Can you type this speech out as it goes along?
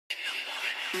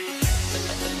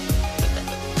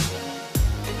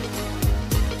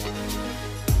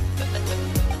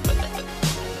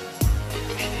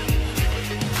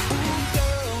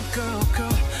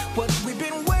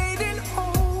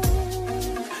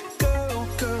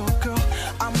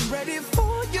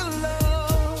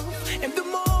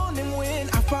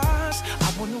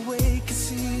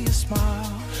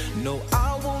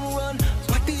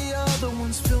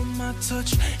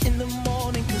touch in the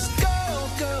morning. Cause girl,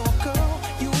 girl, girl,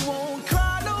 you won't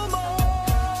cry no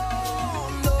more.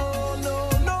 No, no,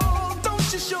 no,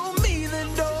 don't you show me the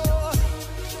door.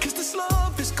 Cause this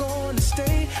love is gonna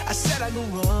stay. I said I go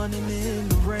running in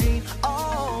the rain.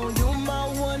 Oh, you're my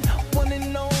one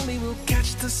and only. We'll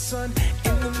catch the sun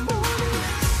in the morning.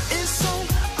 It's so,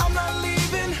 I'm not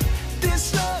leaving.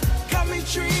 This love got me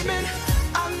dreaming.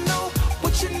 I know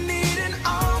what you need and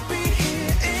I'll be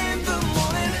here in the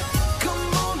morning.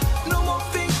 Come on, no more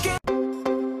thinking.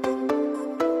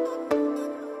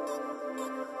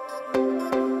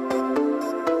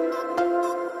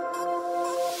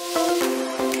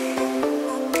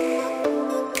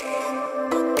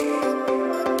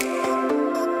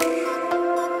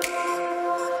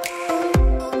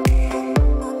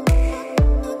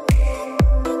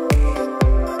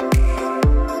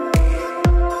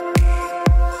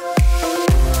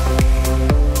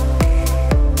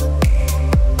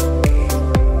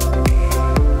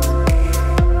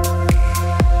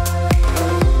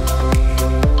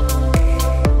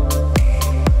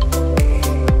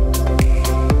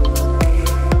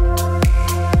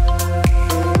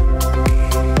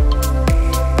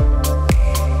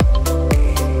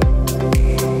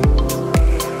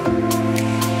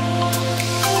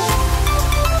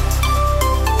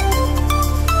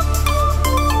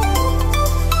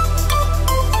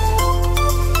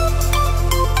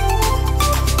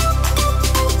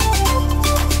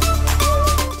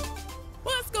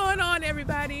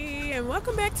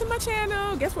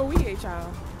 Guess where we at,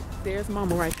 y'all? There's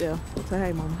Mama right there. Say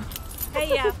hey, Mama.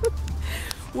 Hey, y'all.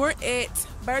 We're at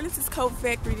Burlington's Coat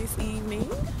Factory this evening.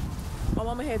 My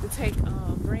mama had to take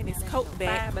Granny's coat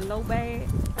back. Below bag.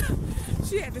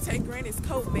 She had to take Granny's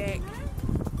coat back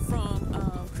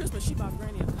from Christmas. She bought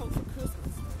Granny a coat for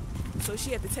Christmas, so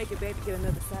she had to take it back to get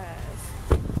another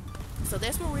size. So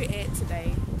that's where we're at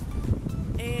today.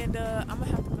 And I'm gonna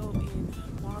have to go in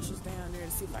Marshall's down there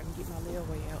to see if I can get my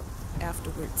layaway out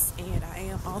afterwards. And I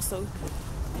am also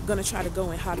gonna try to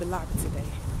go in Hobby Lobby today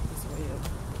as well.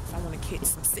 I want to catch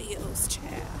some sales,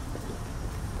 child.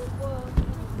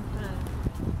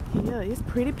 Yeah, it's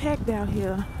pretty packed out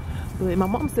here. But my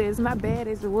mom said it's not bad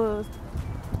as it was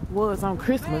on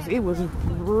Christmas. It was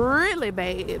really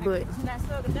bad, but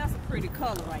that's a pretty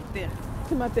color right there.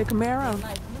 Come out there, Camaro.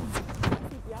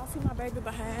 Y'all see my baby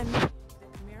behind me? That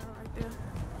Camaro right there.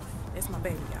 That's my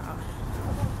baby, y'all.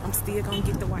 I'm still gonna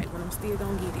get the white one. I'm still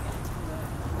gonna get it.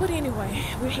 But anyway,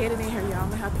 we're headed in here, y'all. I'm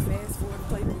gonna have to fast forward and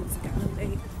play music. I know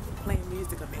they playing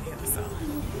music up in here, so.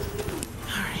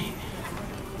 Alright.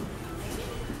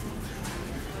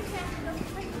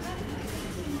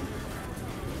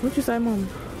 What you say, Mom?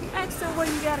 Ask her where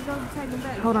you gotta go to take them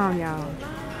back. Hold on, y'all.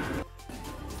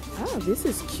 Oh, this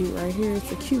is cute right here.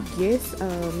 It's a cute Guess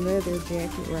leather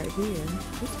jacket right here.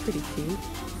 It's pretty cute.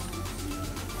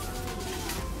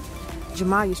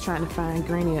 Jamaya's trying to find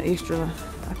Granny an extra.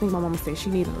 I think my mama said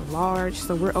she needed a large,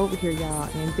 so we're over here, y'all,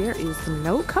 and there is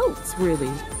no coats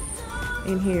really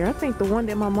in here. I think the one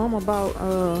that my mama bought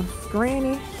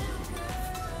Granny,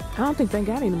 I don't think they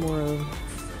got any more of.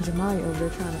 Jamaya over there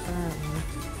trying to find one.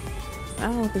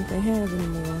 I don't think they have any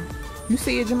more. You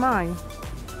see it, Jamaya?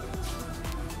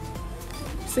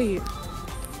 See it?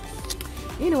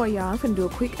 Anyway, y'all, I'm gonna do a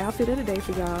quick outfit of the day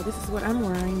for y'all. This is what I'm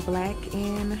wearing, black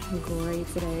and gray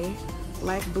today.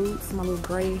 Black boots, my little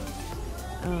gray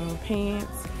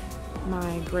pants,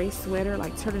 my gray sweater,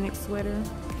 like turtleneck sweater,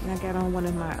 and I got on one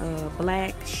of my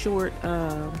black short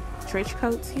trench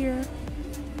coats here.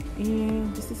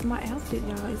 And this is my outfit,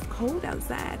 y'all. It's cold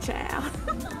outside, child.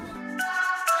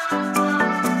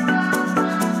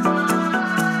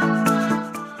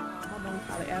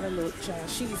 Child,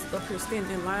 she's up here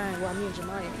standing in line while me and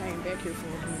Jemiah came back here for a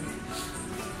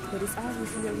minute. But it's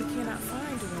obviously that we cannot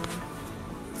find one.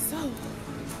 So,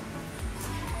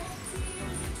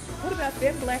 what about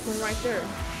that black one right there?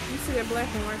 You see that black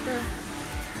one right there?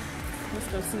 Let's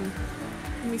go see.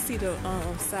 Let me see the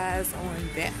size on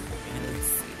that one. Let's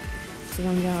see.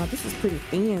 So, y'all, this is pretty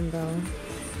thin though.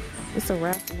 It's a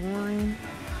Ralph Lauren,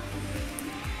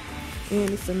 and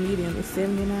it's a medium. It's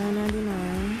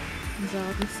 $79.99. As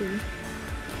y'all can see.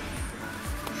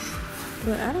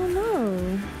 But I don't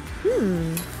know.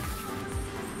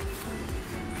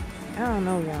 I don't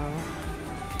know, y'all.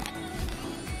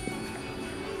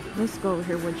 Let's go over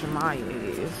here where Jemiah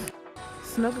is.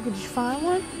 Snuggle, could you find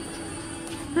one?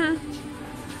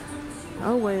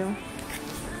 Oh well.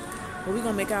 But we're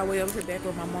gonna make our way over here back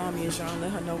where my mom is, y'all, and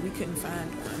let her know we couldn't find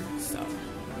one. So.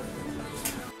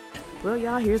 Well,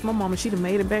 y'all, here's my mama. She done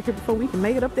made it back here before we can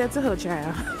make it up there to her,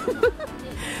 child.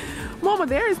 Mama,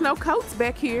 there is no coats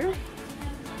back here.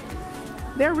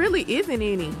 There really isn't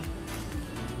any.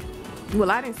 Well,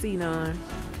 I didn't see none.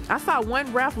 I saw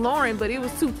one Ralph Lauren, but it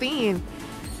was too thin,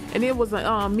 and it was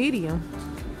a medium.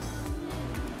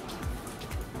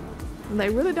 They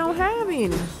really don't have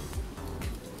any.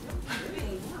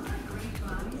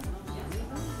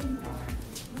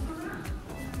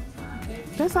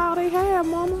 That's all they have,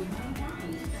 Mama. We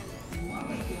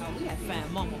gotta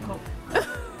find Mama coat.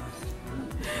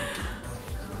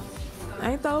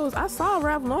 Ain't those? I saw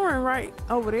Ralph Lauren right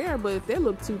over there, but they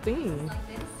look too thin.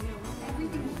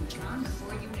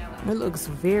 It looks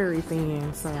very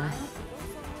thin, so.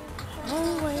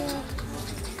 Oh well.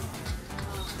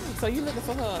 So you looking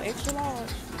for her extra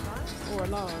large or a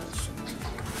large?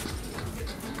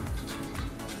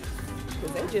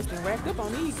 Cause they just been racked up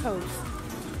on these coats.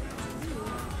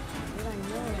 It ain't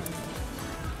right.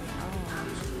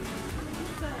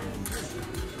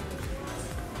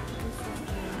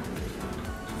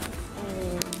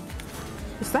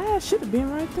 The size should have been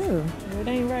right there. It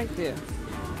ain't right there.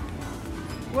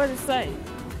 What it say?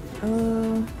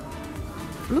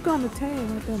 Look on the tag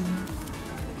right there, man.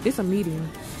 It's a medium.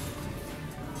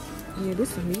 Yeah,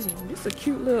 this is a medium. This is a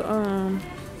cute little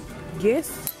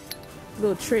guess,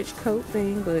 little trench coat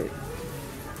thing. But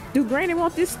do Granny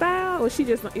want this style, or she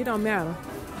just it don't matter?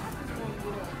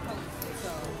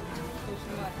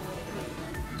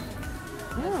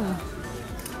 Oh,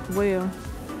 well,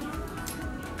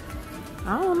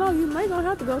 I don't know. You may gonna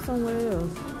have to go somewhere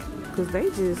else, cause they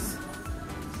just.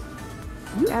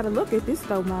 You gotta look at this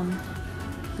though, Mama.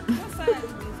 What size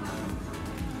is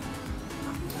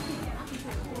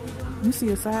this? You see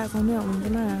a size on that one,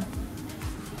 can I?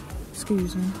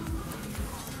 Excuse me.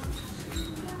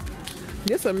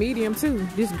 This a medium too.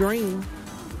 This green.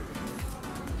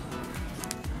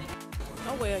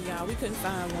 Oh well, y'all, we couldn't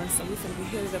find one, so we finna be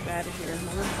headed up out of here. I'm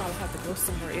gonna probably have to go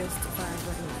somewhere else to find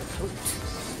Granny a coat.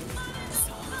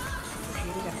 So we're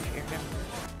headed out of here now.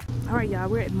 All right, y'all,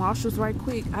 we're at Marshall's right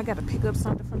quick. I gotta pick up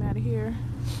something from out of here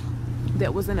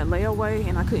that was in a layaway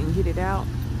and I couldn't get it out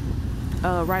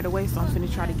right away, so I'm finna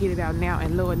try to get it out now,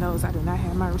 and Lord knows I do not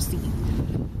have my receipt,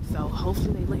 so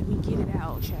hopefully they let me get it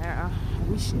out, child.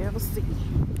 We shall see.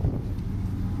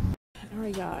 All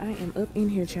right, y'all, I am up in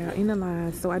here, child, in the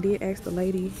line. So I did ask the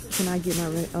lady, can I get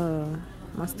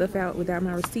my stuff out without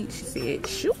my receipt? She said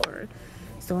sure.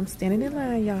 So I'm standing in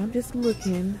line, y'all. I'm just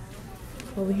looking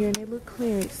over here in that little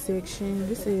clearance section.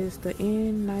 This is the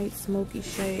In Night Smoky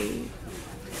Shade.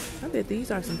 I bet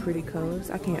these are some pretty colors.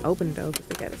 I can't open it though because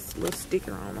they got a little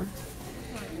sticker on them.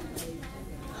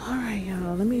 All right,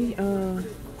 y'all. Let me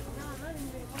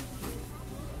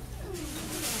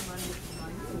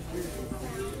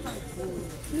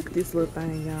look at this little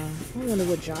thing, y'all. I wonder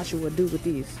what Joshua would do with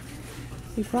this.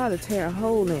 He probably tear a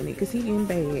hole in it because he in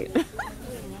bad.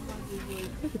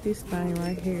 Look at this thing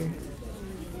right here.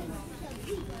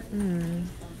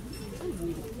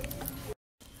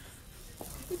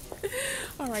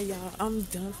 All right, y'all, I'm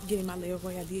done getting my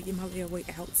layaway. I did get my layaway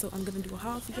out, so I'm gonna do a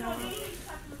haul for y'all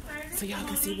so y'all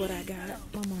can see what I got.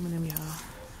 My mom and them,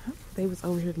 y'all, they was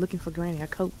over here looking for Granny a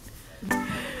coat.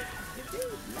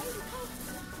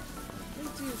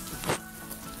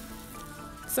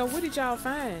 So what did y'all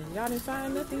find? Y'all didn't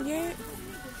find nothing yet?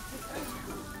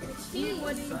 She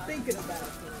wasn't even thinking about it.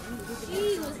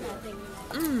 She was not thinking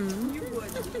about it. You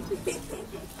wouldn't.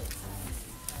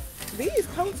 These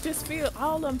coats just feel,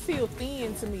 all of them feel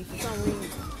thin to me for some reason.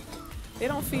 They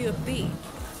don't feel thick.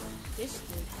 This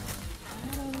thing.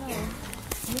 I don't know.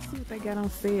 Let's see what they got on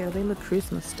sale. They look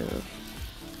Christmas stuff.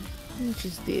 How much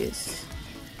is this?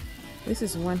 This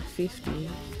is $150.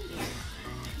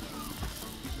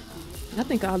 I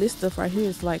think all this stuff right here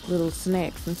is like little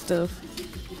snacks and stuff,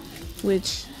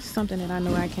 which is something that I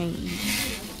know I can't eat.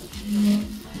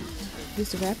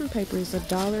 This wrapping paper is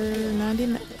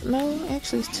 $1.99. No,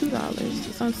 actually it's $2.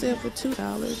 It's on sale for $2.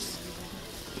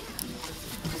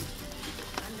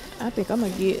 I think I'm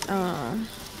gonna get I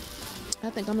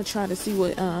think I'm gonna try to see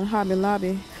what Hobby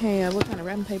Lobby have, what kind of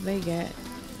wrapping paper they got.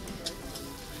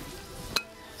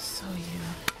 So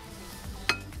yeah.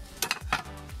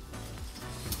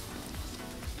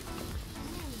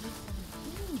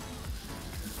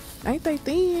 Ain't they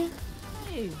thin?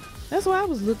 Hey, That's what I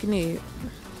was looking at.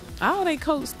 All they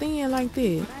coats thin like that. I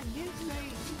guess they, I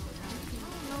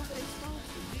don't know if they supposed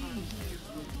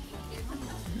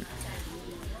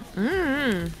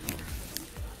to be.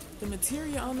 The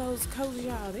material on those coats,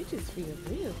 y'all, they just feel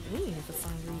real thin for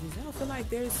some reason. I don't feel like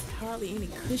there's hardly any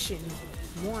cushion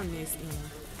warmness in them.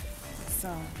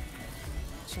 So,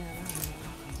 child,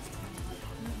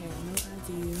 I have no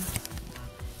idea.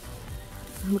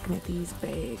 I'm looking at these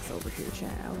bags over here,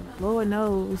 child. Lord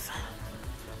knows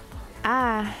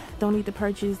I don't need to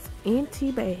purchase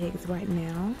empty bags right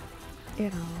now.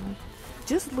 at all.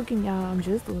 Just looking, y'all. I'm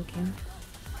just looking.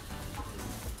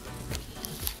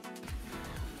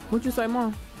 What'd you say,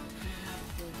 Mom?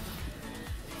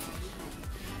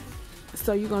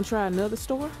 So you gonna try another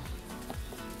store?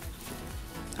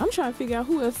 I'm trying to figure out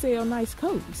who else sell nice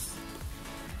coats.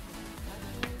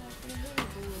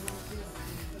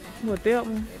 What, that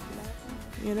one?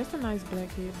 Yeah, that's a nice black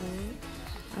headboard.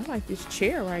 I like this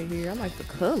chair right here. I like the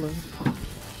color.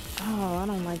 Oh, I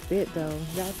don't like that though.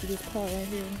 Y'all see this part right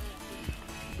here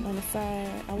on the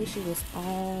side? I wish it was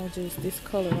all just this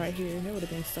color right here. That would have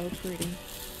been so pretty.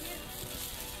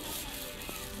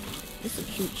 It's a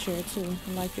cute chair too.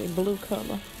 I like that blue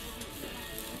color.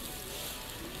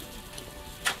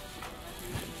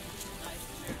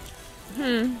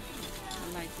 I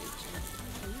like that chair.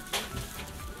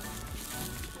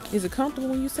 Is it comfortable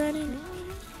when you sat in it?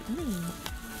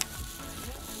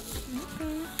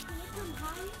 Okay.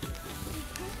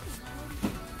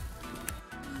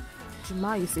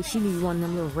 Jamaya said she needs one of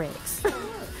them little racks.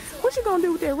 What you gonna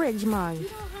do with that rack, Jamaya?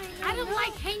 I don't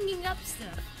like hanging up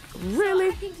stuff. Really?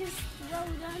 So I can just throw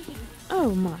it on here.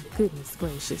 Oh my goodness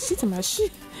gracious. She talking about she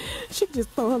can just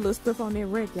throw her little stuff on that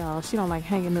rack, y'all. She don't like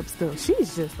hanging up stuff.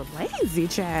 She's just a lazy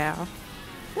child.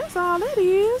 That's all that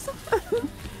is.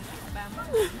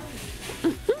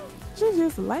 She's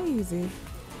just lazy.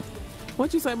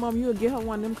 What you say, Mom? You'll get her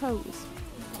one of them coats.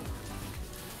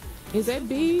 Is that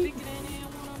big?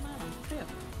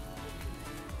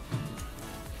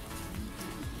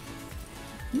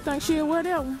 You think she'll wear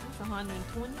that one? It's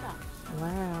 $120.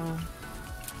 Wow.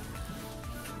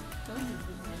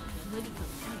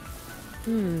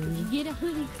 If you get a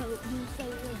hoodie coat, you so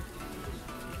well.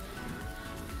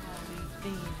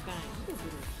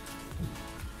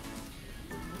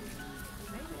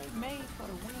 Made for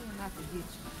the wind, I could get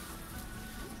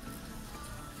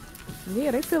you.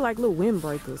 Yeah, they feel like little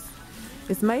windbreakers.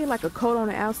 It's made like a coat on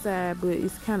the outside, but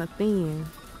it's kind of thin.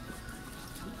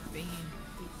 We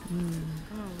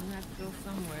have to go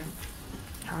somewhere.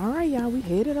 All right, y'all, we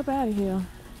headed up out of here.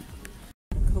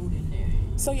 Coat in there.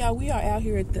 So, y'all, we are out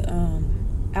here at the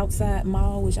outside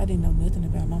mall, which I didn't know nothing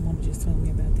about. My mama just told me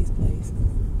about this place.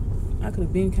 I could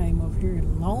have been came over here a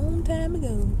long time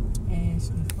ago.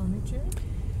 Ashley Furniture.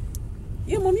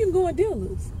 Yeah, Mom, you can go in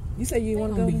Dillard's. You say you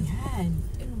want to go Be in? high.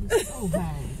 It'll be so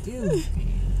high. Dude,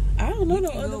 I don't know no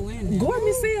can other. go in there.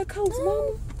 Gorman sell coats,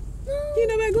 Mama. You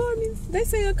know about Gorman's? They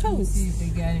sell coats. see if they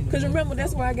got any. Because remember,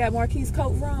 that's where I got Marquis'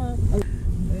 coat from.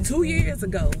 2 years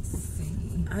ago.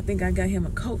 I think I got him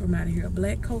a coat from out of here, a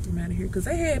black coat from out of here. Because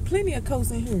they had plenty of coats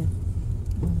in here.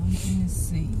 Let's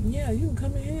see. Yeah, you can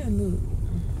come in here and look.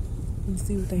 And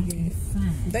see what they got.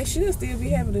 Fine. They should still be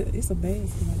having it's a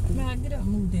basket like that. Man, get up,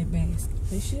 move that basket.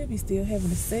 They should be still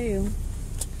having a sale.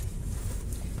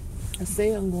 A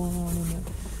sale going on in there.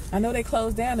 I know they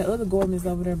closed down the other Gorman's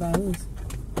over there by us.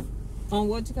 On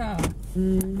what you call?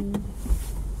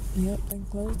 Yep, they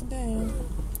closed them down.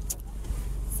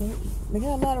 So they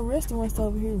got a lot of restaurants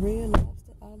over here. Red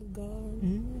Lobster, Olive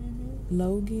Garden,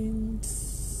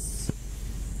 Logan's.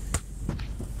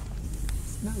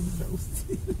 Not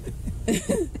roasted.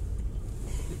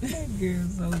 That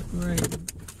girl's so crazy.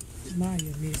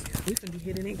 Maya, miss. We finna be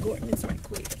hitting in Gorman's right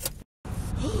quick.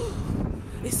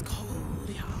 It's cold,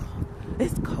 y'all.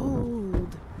 It's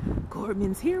cold.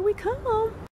 Gorman's, here we come.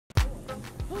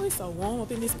 Oh, it's so warm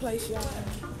up in this place, y'all.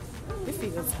 It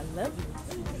feels lovely.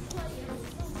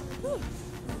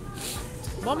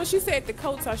 Mama, she said the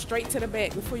coats are straight to the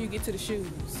back before you get to the shoes.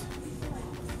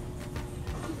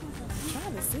 I'm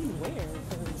trying to see where,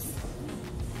 because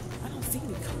I don't see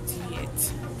any coats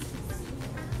yet.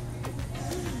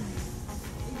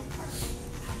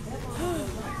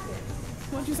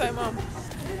 What'd you say, Mom?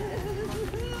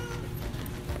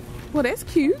 Well, that's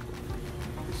cute.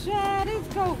 Child, this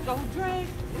coat gonna drag.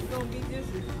 It's gonna be this.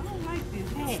 I don't like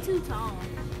this hat. It's too tall.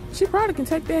 She probably can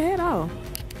take that hat off.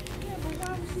 Yeah, but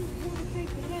why would she want to take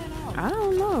the hat off? I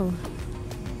don't know.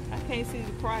 I can't see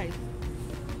the price.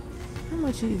 How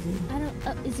much is it? I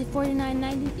don't. Is it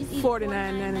 $49.90? It's either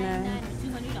 $49.99.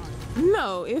 or $200.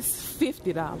 No, it's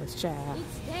 $50, child.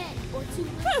 It's that or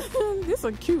 $200. This is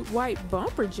a cute white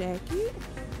bumper jacket.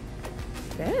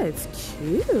 That's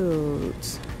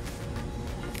cute.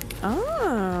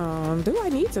 Do I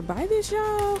need to buy this,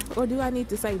 y'all, or do I need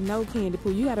to say no, Candy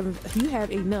Poo? You have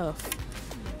enough.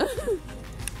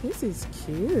 This is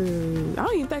cute. I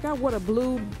don't even think I wore the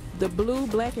blue,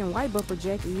 black, and white bumper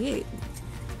jacket yet.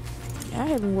 I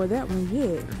haven't wore that one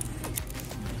yet.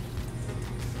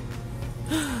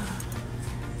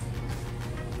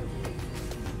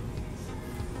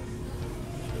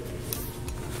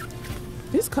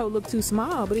 This coat look too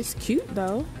small, but it's cute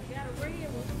though. I got a red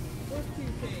one. What's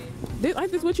cute,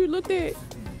 Like this what you looked at?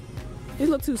 It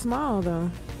looked too small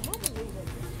though.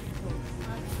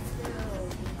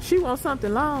 She wants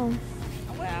something long.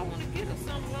 Well, I want to get her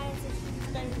something long so she can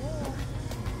stay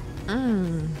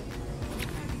warm.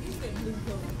 You said blue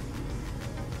color.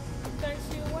 You think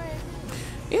she'll wear it?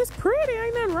 It's pretty,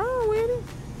 ain't nothing wrong with it.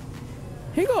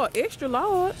 He got extra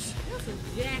large. That's a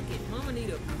jacket. Mama need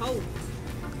a coat.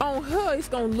 On her, it's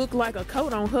gonna look like a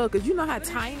coat on her, cause you know how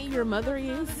tiny your mother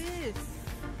is. It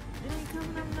ain't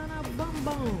coming up none of bum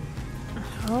bum.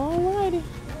 Alrighty.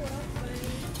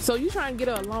 So you trying to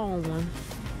get her a long one?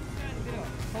 Trying to get her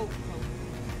a coat.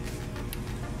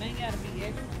 They ain't gotta be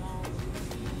extra long.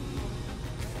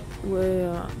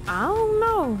 Well, I don't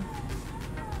know.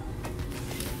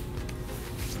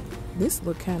 This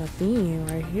look kind of thin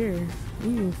right here.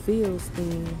 Even feels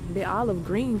thin. The olive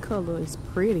green color is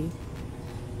pretty.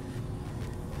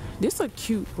 This a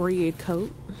cute red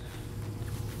coat.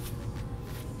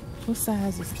 What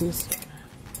size is this one?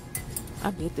 I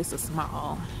bet this is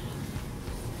small.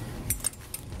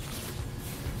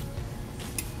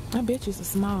 I bet you it's a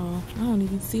small. I don't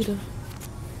even see the...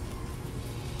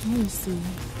 Let me see.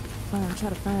 I'm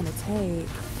trying to find a tag.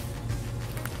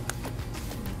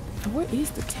 Where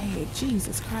is the tag?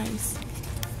 Jesus Christ.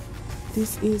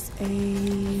 This is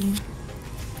a...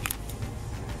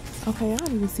 Okay, I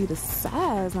don't even see the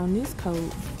size on this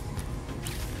coat.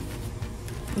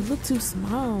 It looked too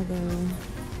small though.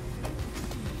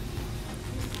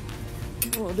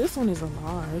 Well, this one is a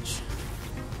large.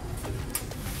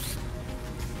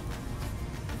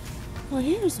 Well,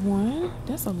 here's one.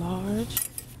 That's a large.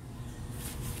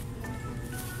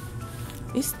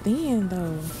 It's thin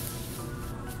though.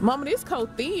 Mama, this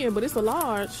coat thin, but it's a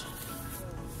large.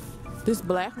 This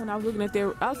black one, I was looking at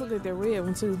that red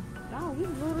one too. Oh,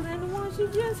 it's little than the one she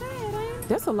just had, ain't it?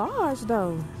 That's a large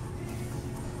though.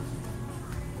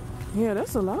 Yeah,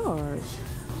 that's a large.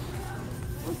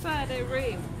 What side that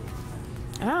red one?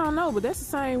 I don't know, but that's the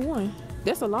same one.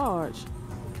 That's a large.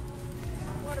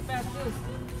 What about this?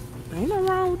 Ain't nothing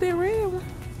wrong with that red one.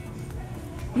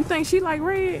 You think she like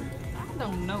red? I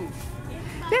don't know.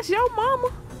 That's your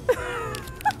mama.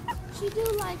 She do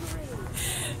like red.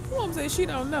 Mom said she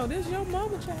don't know. That's your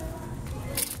mama, child.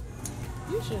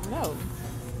 You should know.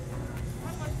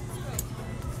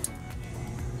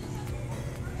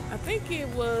 I think it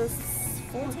was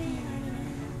 $14.99.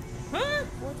 Huh?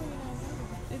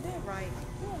 $14.99. Is that right?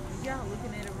 Yeah. Y'all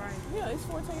looking at it right? Yeah, it's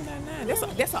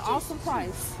 $14.99. That's an awesome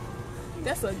price.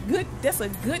 That's a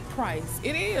good price.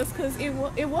 It is, because it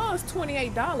was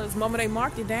 $28. Mama, they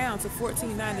marked it down to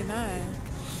 $14.99.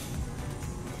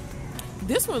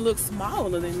 This one looks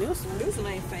smaller than this one. This one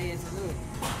ain't fast enough.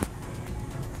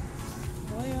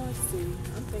 Well, let's see.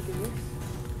 I'm thinking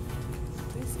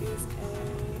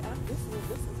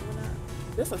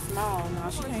this is a small. No,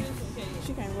 she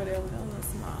can't wear that one. That one's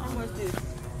small. How much this?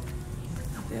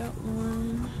 That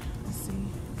one, let's see.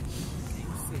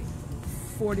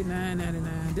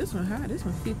 $49.99. This one high. This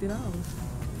one $50.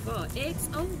 For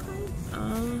XO coat?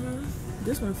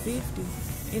 This one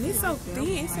 $50. And it's so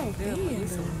thin. It's so thin.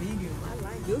 It's so medium. I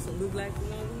like this one. Look like the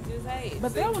one we just had.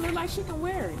 But that one look like she can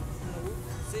wear it.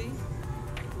 See?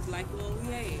 It's like the one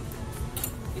we had.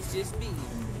 It's just medium.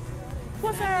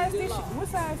 What size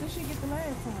did she get the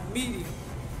last time? Medium.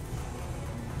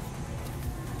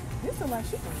 This look like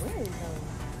she can wear it though.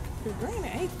 The granny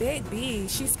ain't that big.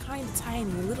 She's kind of tiny,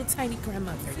 a little tiny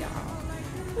grandmother, y'all.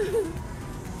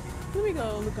 Let me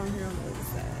go look on here on the other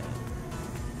side.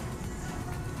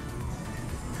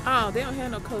 Oh, they don't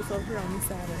have no coats over here on this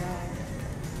side at all.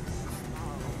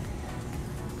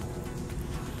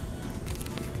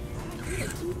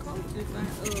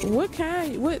 What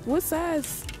kind? What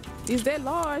size? Is that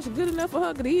large good enough for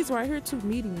her? Cause these right here two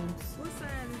mediums. What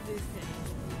size is this thing?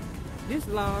 This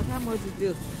large. How much is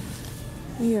this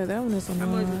one? Yeah, that one is a large.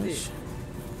 How much is this?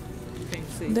 You can't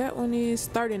see. That one is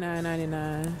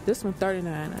 $39.99. This one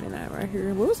 $39.99 right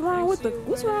here. What's wrong with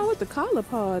the collar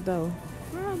pod though?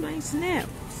 Girl, it ain't snap.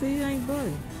 See, it ain't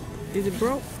buddy. Is it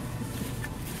broke?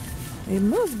 It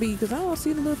must be, because I don't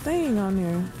see the little thing on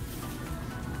there.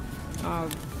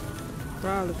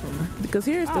 Probably from. Because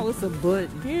here's it's a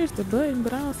button. Here's the button,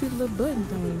 but I don't see the little button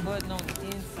There's a thing. button on the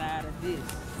inside of this.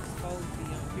 It's supposed to be on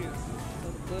here. So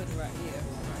the button right here.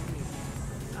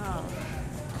 Oh.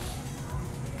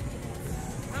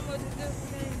 How much is this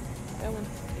thing? That one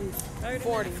is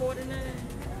 40. 49?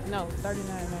 No, $39.99.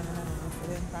 So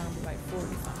then probably like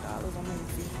 $40-something or maybe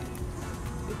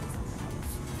 $50.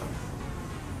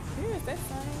 Here's that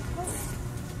same coat.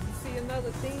 You see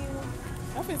another thin one?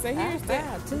 I'm finna say here's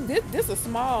that. This is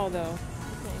small though. You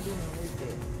can't do nothing with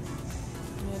that.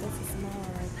 Yeah, that's a small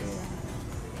right there.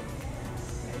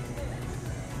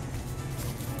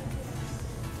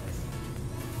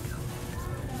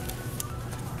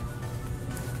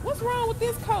 What's wrong with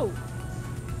this coat?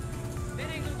 That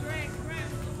ain't gonna drag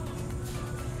around.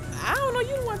 I don't know.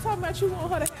 You the one talking about you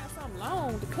want her to have something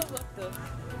long to cover up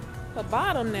her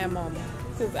bottom that moment.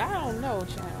 Cause I don't know,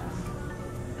 child.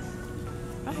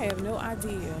 I have no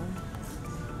idea.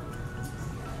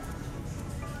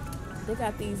 They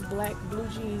got these black blue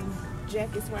jean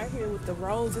jackets right here with the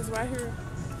roses right here.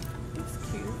 It's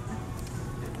cute.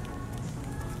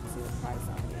 Let's see the price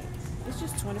on it. It's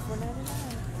just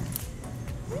 $24.99.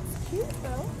 It's cute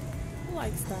though. I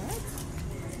like that.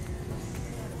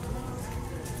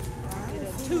 I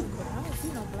don't see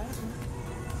no black one.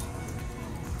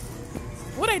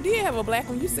 Well, they did have a black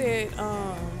one. You said,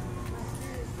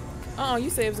 you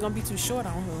said it was gonna be too short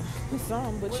on her.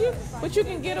 Some, but you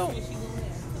can get a. I like this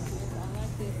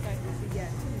fact that she got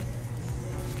two.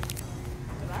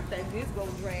 But I think this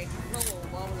gonna drag the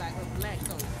floor over like a black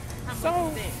coat. How much So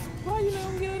is that? why you not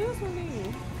gonna get her this one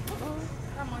then?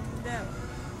 How much is that?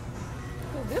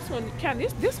 Cause this one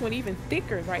this one even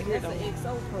thicker right here That's though. an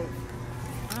XO coat.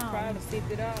 Probably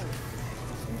 $50.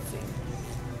 Let's see.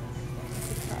 What's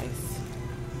the price?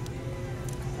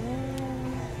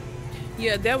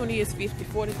 Yeah, that one is 50,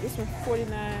 40. This one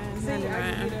 $49.99. Get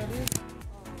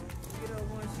her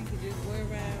one she could just wear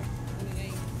around when it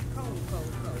ain't cold.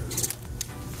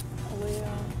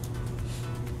 Well,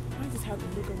 I just have to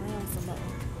look around some more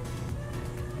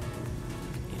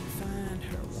and find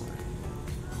her one.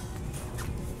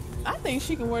 I think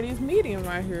she can wear this medium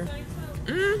right here.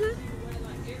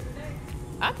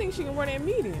 I think she can wear that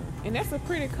medium, and that's a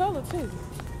pretty color too.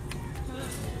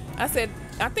 I said,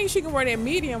 I think she can wear that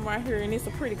medium right here, and it's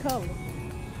a pretty color.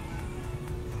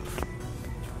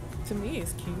 To me,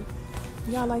 it's cute.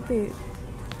 Y'all like that?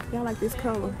 Y'all like this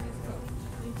color?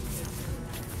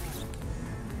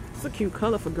 It's a cute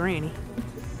color for Granny. You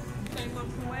think mom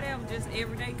can wear that one just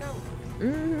everyday coat?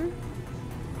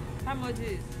 How much is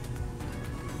it?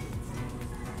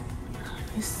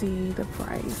 Let's see the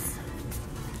price.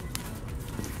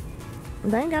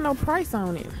 They ain't got no price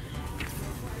on it.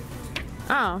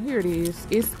 Oh, here it is.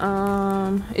 It's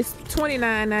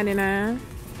 $29.99.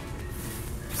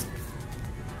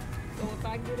 So if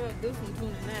I get up, this one's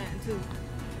 $29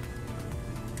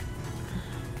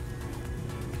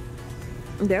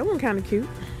 too. That one kind of cute.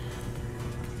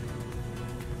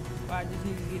 Or I just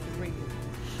need to get the regular.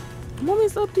 Mommy,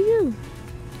 it's up to you.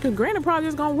 Cause Granny probably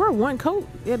just gonna wear one coat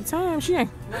at a time. She ain't.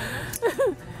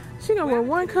 She gonna wear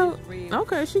one coat.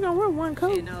 Okay, she gonna wear one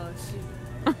coat. And she.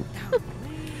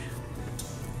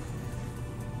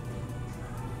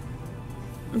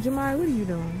 Jamai, what are you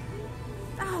doing?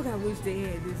 Oh, I wish they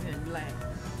had this in black.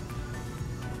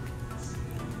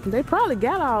 They probably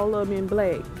got all of them in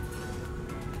black.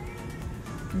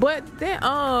 But that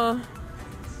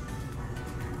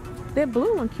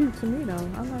blue one cute to me though.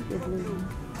 I like that blue one.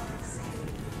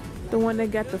 The one that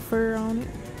got the fur on it.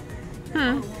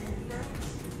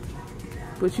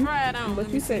 But you Try it on. But Let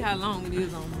you me see said how long it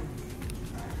is on me.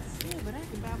 Yeah, but I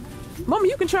can buy more. Mommy,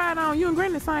 you can try it on. You and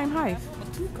Granny the same height.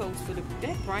 Two coats for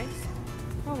that price.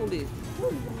 Hold it.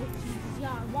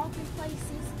 Y'all walking places.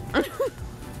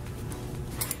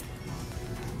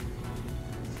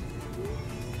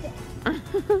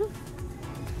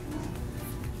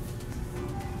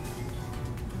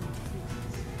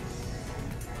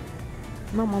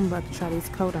 My mom about to try this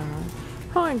coat on.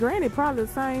 Her and Granny probably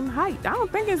the same height. I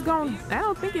don't think it's gonna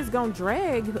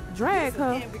drag It's a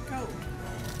her. heavy coat.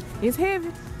 It's heavy.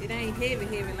 It ain't heavy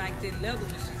like that leather one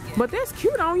she got. But that's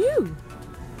cute on you.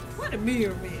 What a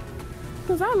mirror, man.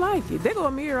 Cause I like it. They go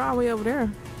a mirror all the way over there.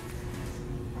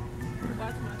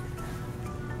 Watch my.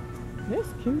 That's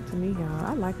cute to me, y'all.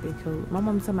 I like that coat. My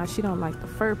mom talking about she don't like the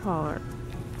fur part.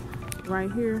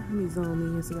 Right here, let me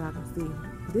zoom in so y'all can see.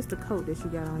 This the coat that she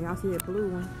got on. Y'all see that blue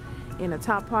one? In the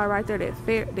top part right there,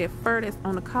 that fur that's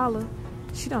on the collar.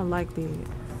 She don't like that.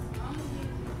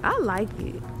 I like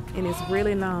it. And it's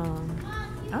really long.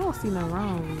 I don't see nothing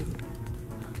wrong with it.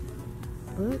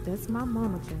 But that's my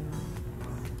mama child.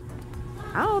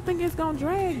 I don't think it's gonna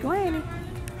drag Granny.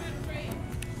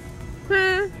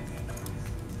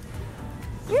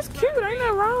 It's cute, ain't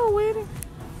nothing wrong with it.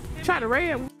 Try the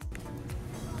red one.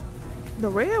 The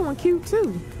red one cute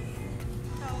too.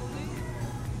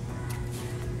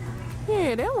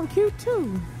 Yeah, that one cute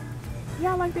too.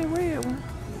 Y'all like that red one?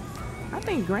 I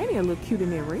think Granny will look cute in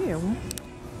that red one.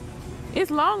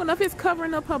 It's long enough, it's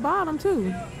covering up her bottom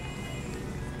too.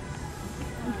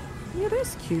 Yeah,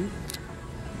 that's cute. Is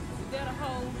that a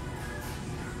hole?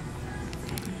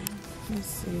 Let's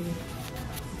see.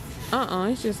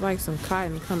 It's just like some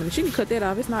cotton coming. She can cut that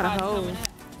off. It's not a hole. So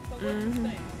what you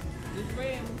think? This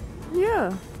red one?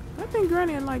 Yeah, I think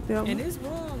Granny will like that one. And it's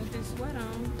warm with this sweat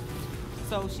on.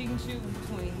 So she can choose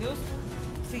between this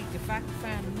one. See, if I can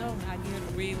find another one, I get her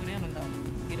the red one and another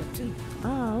one. Get her two.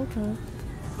 Oh, okay.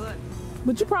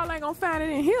 But you probably ain't gonna find it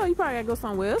in here. You probably gotta go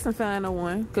somewhere else and find a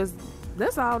one, cause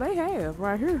that's all they have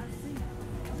right here.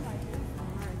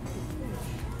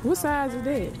 What size is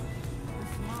that? it's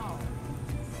small.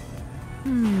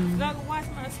 Hmm. So I can watch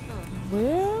my stuff.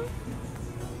 Well,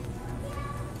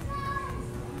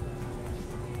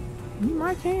 you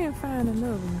might can find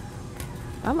another one.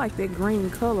 I like that green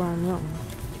color on that one.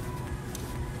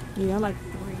 Yeah, I like.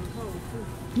 Green coat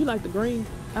too. You like the green?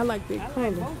 I like that I color.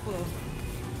 like both of them.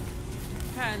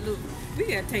 Hi, look. We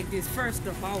gotta take this first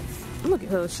stuff off. Look at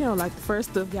her. She don't like the first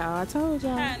stuff, y'all. I told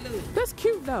y'all. Hi, look. That's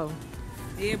cute though.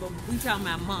 Yeah, but we talking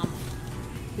about mama.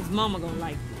 His mama gonna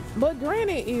like it. But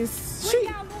Granny is Where she.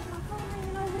 y'all left my coat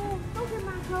hanging over there? Go get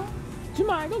my coat.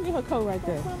 Jemima, go get her coat right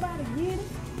there. Somebody get it.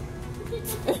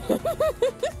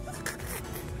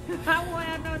 How would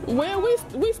I know? Well, we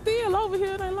still over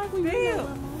here. It ain't like we been there Still.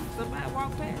 no more. Somebody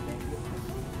walk past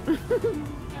that.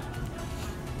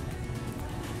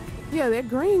 Yeah, that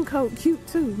green coat cute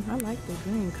too. I like that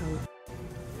green coat.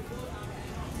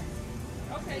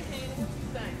 Okay, Candace, what you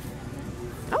think?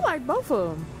 I like both of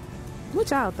them. What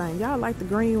y'all think? Y'all like the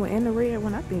green one and the red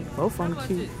one? I think both How of them much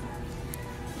cute.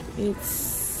 is it?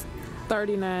 It's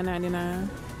 $39.99.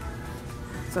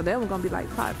 So that one gonna be like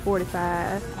probably $45.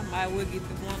 I might well get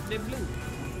the one, the blue.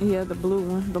 Yeah, the blue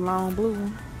one, the long blue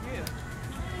one. Yeah.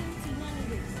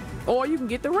 Or you can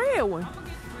get the red one. I'm gonna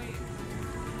get the red.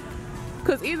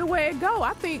 Cause either way it go,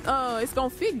 I think it's gonna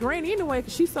fit Granny anyway.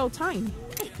 Cause she's so tiny.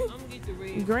 I'm gonna get the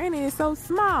red. Granny is so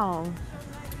small. This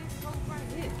coat right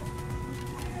here.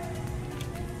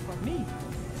 For me,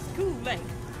 it's cool, like.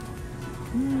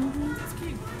 It's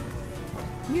cute.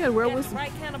 Yeah, wear Got with the some.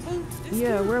 right kind of boots. It's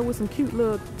Yeah, cute. wear with some cute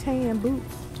little tan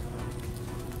boots.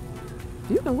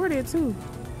 You can wear that too.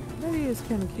 That is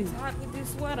kind of cute. It's hot with this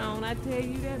sweater on. I tell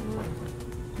you that much.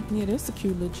 Yeah, that's a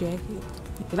cute little jacket.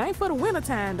 It ain't for the winter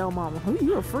time though, mama.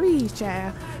 You a freeze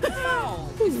child. No,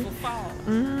 it's for fall.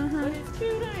 But it's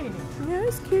cute, ain't it? Yeah,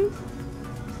 it's cute.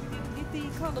 Get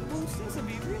these color boots. This will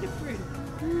be really pretty.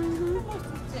 How much is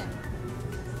that?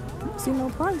 See no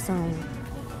price on it.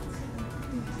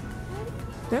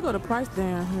 There go the price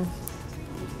down here.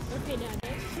 Okay, now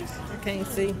that's just. I can't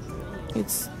see.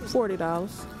 It's $40.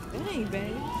 That ain't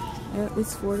bad. Yeah,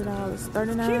 it's $40.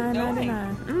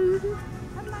 $39.99.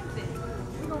 I like that.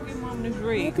 We're gonna get mom this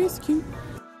red. Look, it's cute.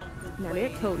 Now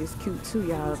that coat is cute too,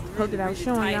 y'all. Coat that I was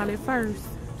showing y'all at first.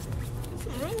 There's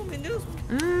some room in this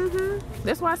one.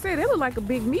 That's why I said it look like a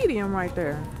big medium right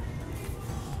there.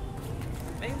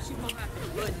 Maybe she gonna have to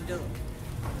button up.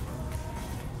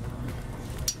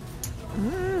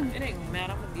 It ain't gonna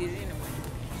matter. I'm gonna get it anyway.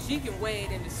 She can wear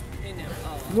it in the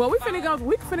Well, we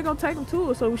finna go take them to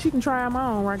her so she can try them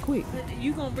on right quick.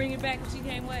 You gonna bring it back if she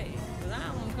can't wear it? Cause I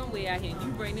don't wanna come way out here. You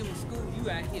bring them to school. You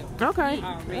out here. Okay,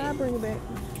 Already. I'll bring it back.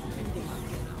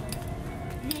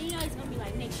 Yeah, you know it's gonna be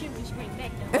like next year when she bring it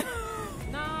back though.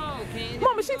 No, Candace.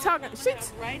 Mama, she you talking. gonna She bring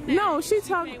it right now. no, she If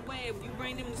talking. can't wear it, you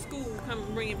bring them to school. Come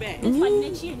and bring it back. It's like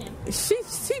next year now. She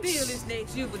Still this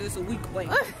next year, but it's a week away.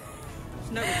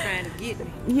 She's never trying to get me.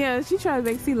 yeah, she trying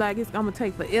to make it seem like it's gonna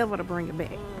take forever to bring it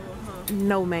back.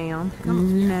 No, ma'am. No.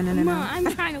 Mom, I'm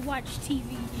trying to watch TV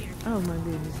here. Oh my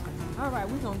goodness. All right,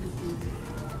 we're gonna get through.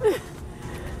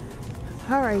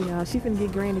 All right, y'all. She finna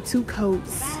get Granny 2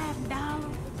 coats. $5. Now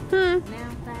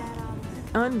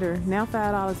 $5. Under now,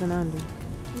 $5 and under.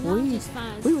 No, we just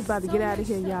fine. was about to So get out of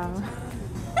here, much y'all.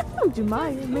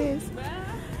 Jemima, miss.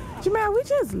 Jemima, we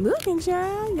just looking,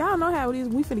 child. Y'all know how it is.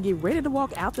 We finna get ready to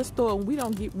walk out the store. We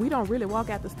don't really walk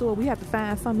out the store. We have to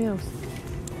find something else.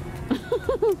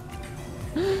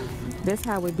 That's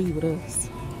how it be with us.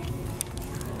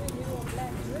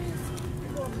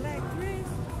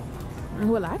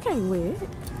 Well, I can't wear it.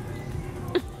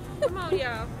 Come on,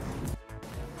 y'all.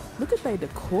 Look at they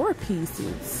decor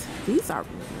pieces. These are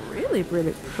really,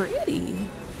 really pretty.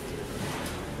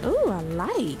 Oh, I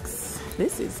likes.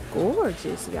 This is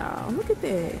gorgeous, y'all. Look at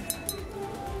that.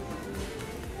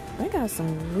 They got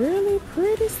some really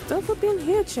pretty stuff up in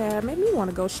here, child. Make me want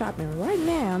to go shopping right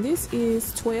now. This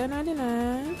is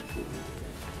 $12.99.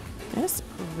 That's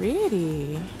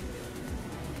pretty.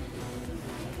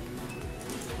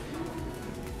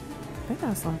 They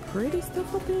got some pretty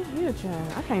stuff up in here,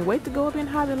 child. I can't wait to go up in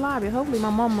Hobby Lobby. Hopefully my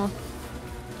mama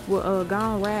will go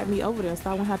and ride me over there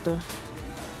so I won't have to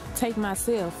take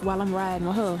myself while I'm riding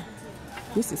with her.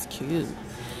 This is cute.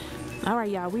 All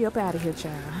right, y'all. We up out of here,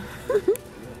 child.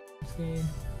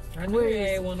 I knew you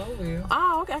had one over here.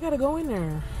 Oh, okay. I gotta go in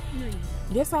there.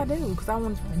 Yes, I do. Cause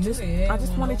I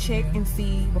just want to check and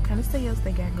see what kind of sales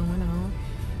they got going on.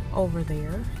 over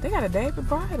there. They got a David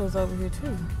Bridals over here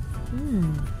too.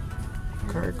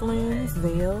 Kirkland's,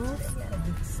 Zales,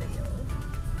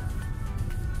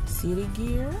 City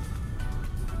Gear.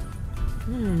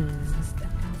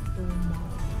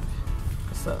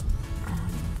 What's up?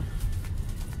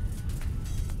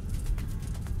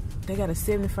 They got a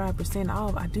 75%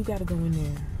 off. I do gotta go in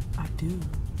there. I do.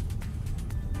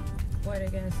 What they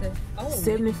gonna say? Oh,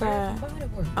 75.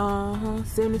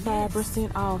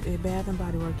 75% off at Bath and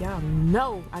Body Works. Y'all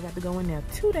know I got to go in there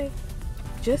today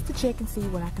just to check and see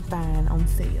what I can find on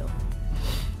sale.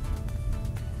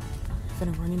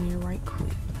 Finna run in there right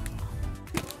quick.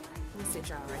 Let me sit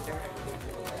y'all right there.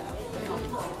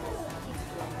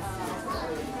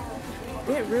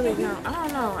 It really don't. I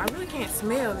don't know. I really can't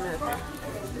smell nothing.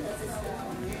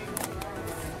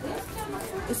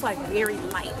 It's like very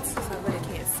light, so I really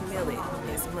can't smell it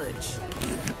as much.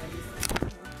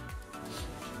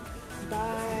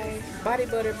 Buy body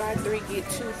butter, buy 3 get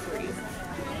 2 free.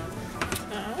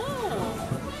 Oh,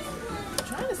 I'm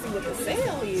trying to see what the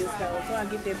sale is though before I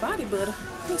get that body butter.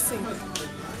 Let's see. Let's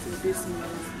see what this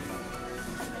smells.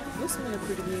 This smells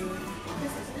pretty good.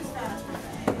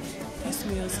 That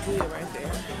smells good right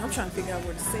there. I'm trying to figure out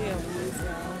where the sale is,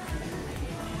 y'all.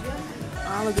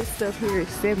 All of this stuff here is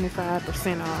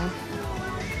 75% off.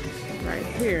 Right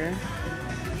here.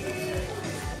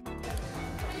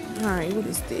 Alright, what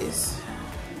is this?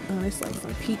 Oh, it's like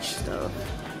some peach stuff.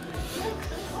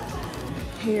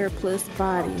 Hair plus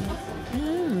body.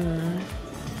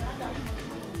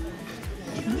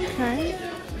 Okay.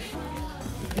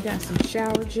 We got some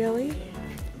shower jelly.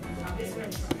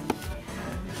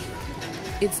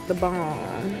 It's the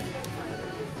bomb.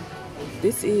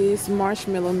 This is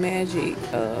Marshmallow Magic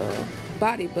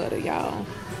body butter, y'all.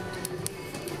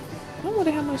 I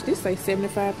wonder how much this say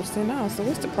 75% off. So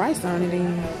what's the price on it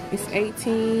then? It's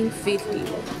 $18.50.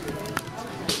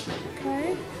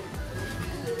 Okay.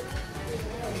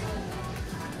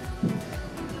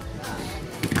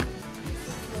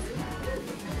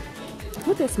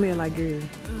 What that smell like, girl?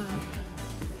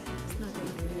 It's not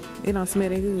that good. It don't smell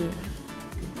that good.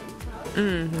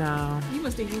 No. You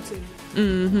must think you too.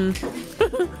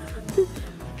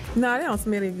 No, they don't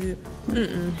smell that good.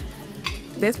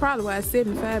 That's probably why it's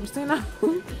 75% off.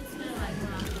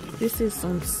 This is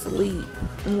some Sleep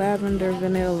Lavender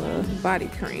Vanilla Body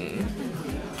Cream.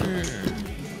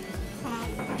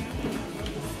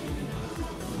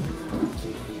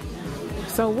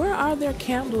 So where are their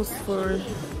candles for?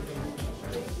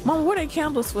 Mom, what are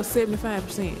candles for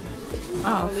 75%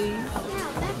 off?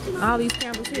 All these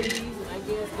candles here. I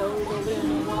guess those over there on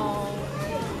the wall.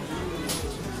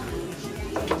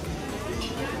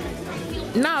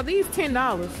 No, these $10.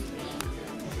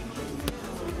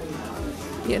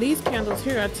 Yeah, these candles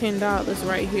here are $10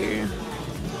 right here.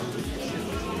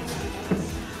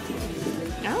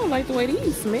 I don't like the way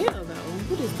these smell though.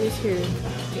 What is this here?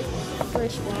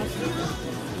 Fresh water.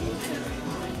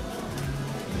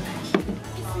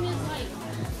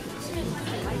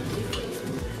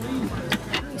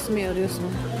 Smell this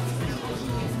one.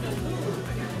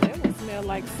 That one smell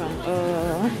like some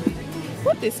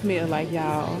what this smell like,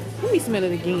 y'all? Let me smell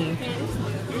it again.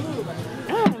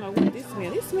 I don't know what this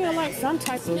smell. It smell like some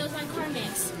type of. Smells like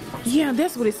Carmex. Yeah,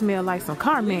 that's what it smell like. Some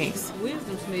Carmex.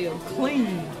 Wisdom smell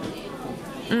clean.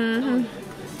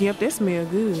 Yep, that smell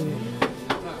good.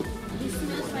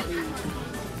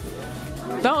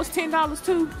 Those $10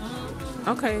 too.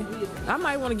 Okay, I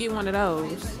might want to get one of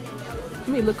those. Let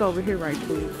me look over here right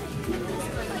quick.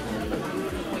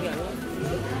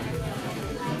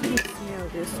 Let me smell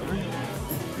this one.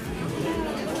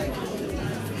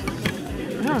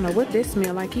 I don't know what this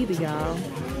smell like either, y'all.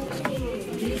 Let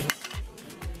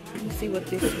me see what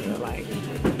this smell like.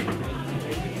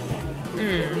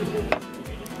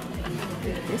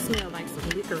 This smell like some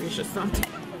licorice or something.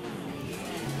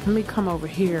 Let me come over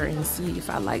here and see if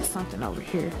I like something over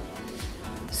here.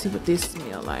 See what this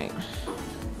smell like.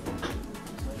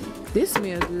 This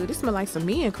smell good. This smell like some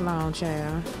men cologne,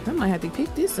 child. I might have to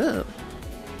pick this up.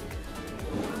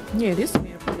 Yeah, this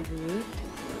smell pretty good.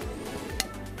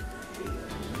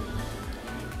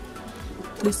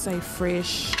 Let's say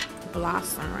Fresh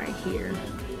Blossom right here.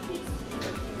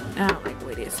 I don't like the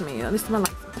way that smells. This smells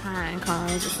like some pine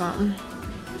cones or something.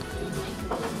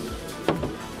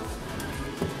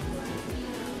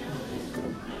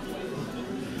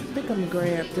 I think I'm gonna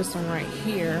grab this one right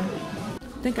here.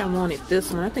 I think I wanted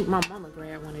this one. I think my mama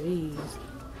grabbed one of these.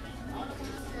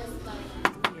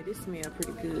 Yeah, this smells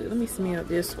pretty good. Let me smell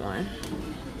this one.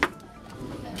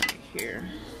 Right here.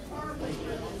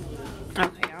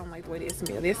 Okay, I don't like the way this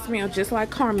smells. This smells just like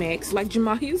Carmex. Like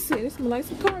Jamal, you said, it smells like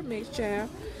some Carmex, child.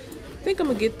 I think I'm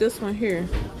gonna get this one here.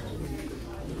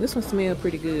 This one smells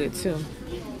pretty good too.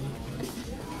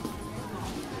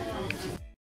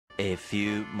 A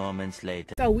few moments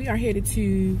later. So we are headed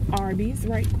to Arby's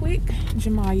right quick.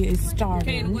 Jamaya is starving.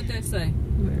 Candace, what that say?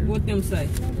 What them say?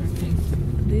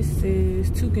 This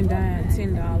is Tukandine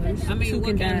 $10. I mean,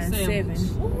 what kind of Tukandine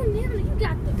 $7. Oh, Nana, you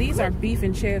got the. These are beef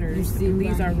and cheddars. And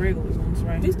these are regular ones,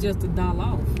 right? This just $1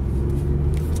 off.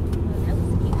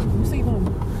 You see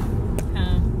them?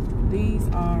 These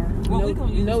are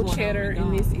no cheddar,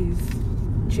 and this is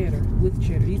cheddar with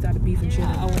cheddar. These are the beef and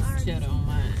cheddar. I want cheddar on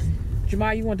mine.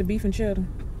 Jamal, you want the beef and cheddar?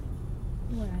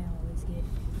 What I always get.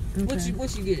 Okay.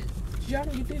 What you get? Y'all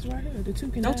don't get this right here. The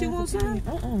Tukandine. Don't you want some?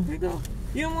 Here you go.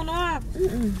 You don't want no off?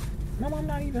 My mom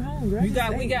not even hungry.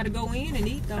 We got to go in and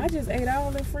eat them. I just ate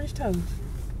all that French toast.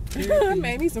 I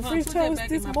made me some French toast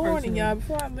this morning, y'all.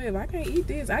 Before I leave, I can't eat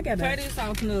this. I gotta try this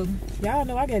off, Snug. Y'all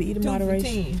know I gotta eat in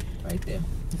moderation. 10, right there.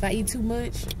 If I eat too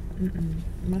much,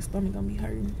 my stomach gonna be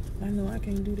hurting. I know I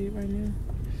can't do that right now.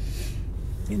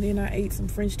 And then I ate some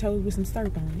French toast with some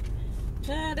syrup on it.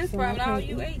 Child, that's probably all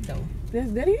you ate though.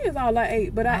 That is all I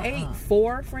ate, but I ate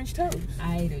 4 French toasts.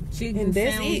 I ate a chicken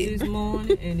sandwich this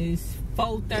morning, and it's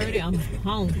 4:30. I'm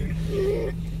hungry.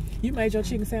 You made your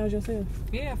chicken sandwich yourself?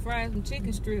 Yeah, fried some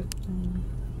chicken strips.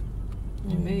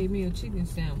 And made me a chicken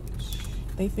sandwich.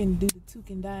 They finna do the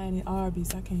Tukandine at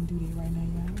Arby's. I can't do that right now,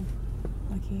 y'all.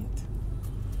 I can't.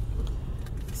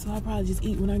 So I'll probably just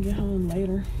eat when I get home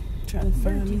later. Try to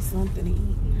find me something to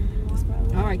eat.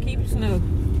 All right, keep it snug.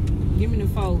 Give me the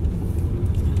fold.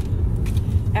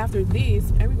 After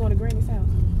this, and we're going to Granny's house.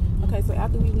 Okay, so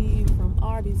after we leave from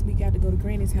Arby's, we got to go to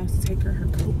Granny's house to take her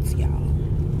coats, y'all.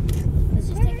 Let's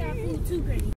just take our food too,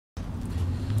 Granny.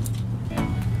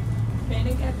 And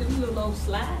they got them little old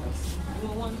slides. You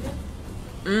don't want them?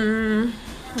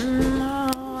 No,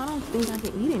 I don't think I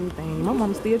can eat anything. My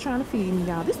mom's still trying to feed me,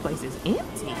 y'all. This place is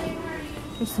empty.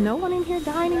 There's no one in here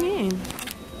dining in.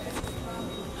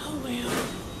 Oh, well.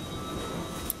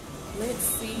 Let's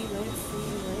see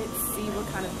what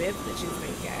kind of beverages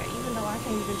they got. Even though I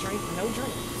can't even drink no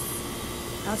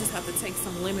drinks. I'll just have to take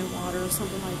some lemon water or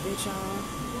something like that, y'all.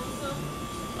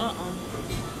 No, I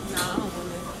don't want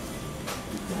that.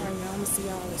 Alright, y'all, I'm gonna see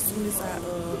y'all as soon as I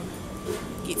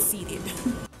get seated.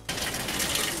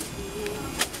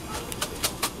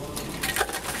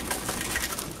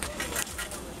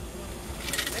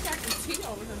 They got some tea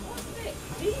over here. What's that?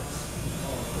 Peach?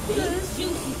 That's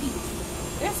juicy peach.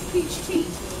 That's peach tea.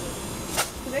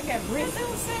 Cause they got bricks.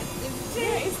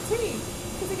 Yeah, it's tea.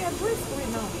 Cause they got bricks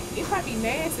written on it. It might be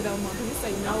nasty though, mom. Cause it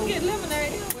say no. Get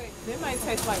lemonade. They might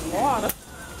taste like water.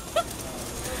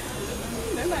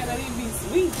 They might not even be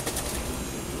sweet.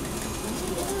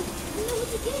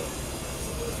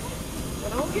 But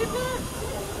don't get none.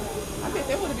 I bet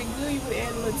that would have been good. You would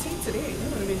add a little tea to that. That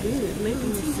would have been good.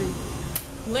 Lemon tea.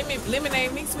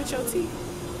 Lemonade mixed with your tea.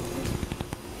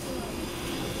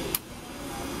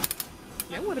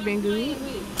 That would have been good.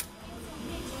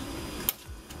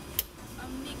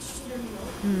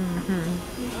 I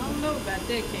don't know about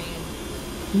that,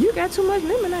 Candace. You got too much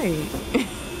lemonade.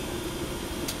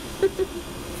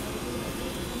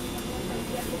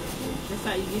 That's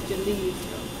how you get your leaves.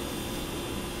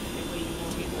 That way you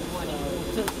won't get no water. You won't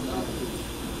touch it off.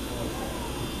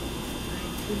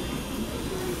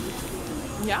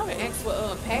 Y'all can ask for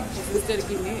packages instead of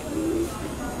getting that.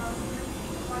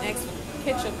 Ask for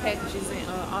ketchup packages in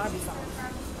Arby's sauce.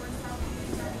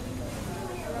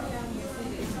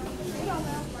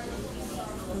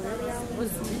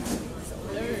 What's this?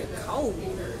 Very cold.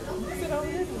 Sit over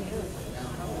here.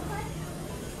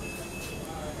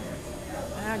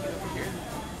 I'll get over here.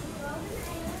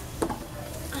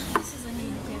 This is a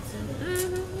hand pizza.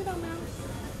 You don't know.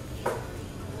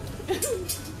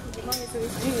 Mine says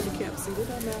it's handicapped, so we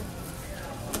don't know.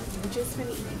 We just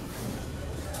finna eat.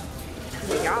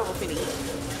 But y'all finna eat.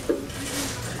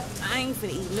 I ain't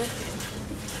finna eat nothing.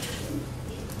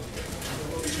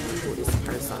 Pull this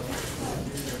purse on.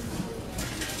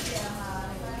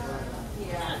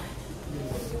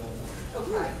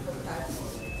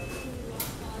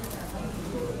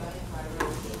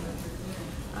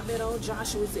 I bet old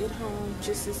Joshua's at home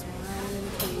just as lying in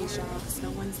the cage, y'all, because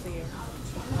no one's there.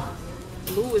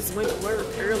 Louis went to work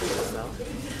earlier, so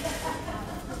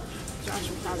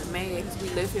Joshua probably mad because we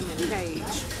left him in the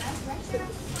cage.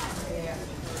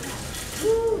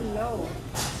 Ooh, Lord.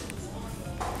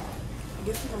 I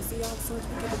guess we're going to see y'all as soon as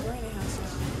we get to Granny house,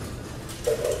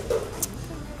 y'all.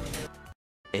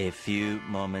 A few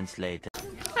moments later.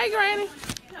 Hey, Granny.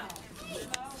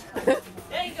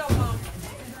 There you go, Mom.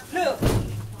 Look.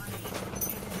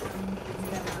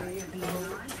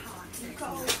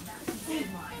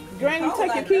 Granny,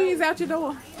 take your keys out your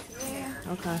door.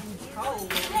 Okay.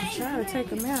 Cold. I'm trying to take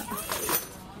them out.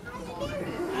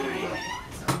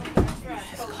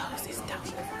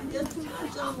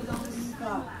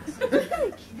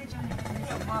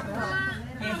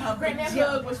 That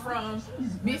hug was from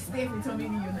Miss Stephanie told me to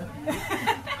give you another.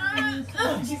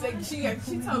 She said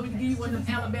she told me to give you one of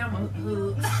them Alabama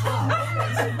hugs.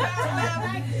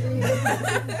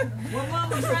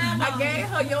 I gave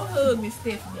her your hug, Miss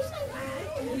Stephanie.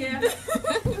 Yeah.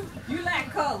 You like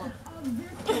color.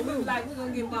 We was like, we're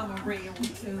gonna get mama a red one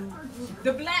too.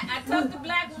 The black, I took the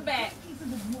black one back.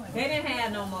 They didn't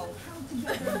have no more.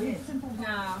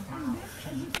 Nah.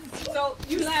 So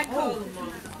you like color,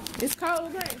 mama? It's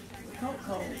cold, right?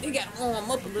 Cold. You gotta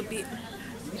warm up a little bit.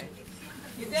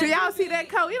 So y'all see that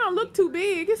coat? It don't look too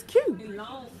big. It's cute. It's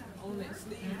long on that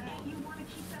sleeve.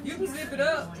 You can zip it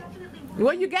up.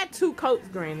 Well, you got two coats,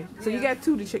 Granny. So you got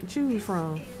two to choose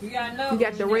from. You got another. You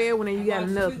got the red one and you got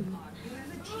another.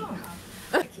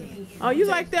 Oh, you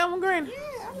like that one, Granny?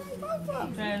 I'm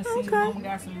trying to see if mama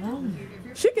got some room.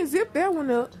 She can zip that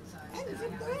one up.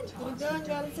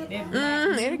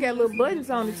 And it got little buttons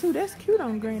on it too. That's cute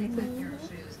on Granny.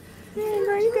 Yeah,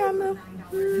 Granny, you got enough.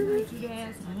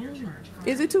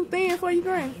 Is it too thin for you,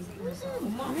 Granny?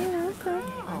 Yeah, okay.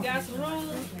 You got some room?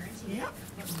 Yeah.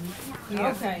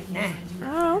 Okay.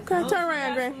 Oh, okay. Turn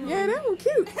around, Granny. Yeah, that one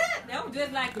cute. That was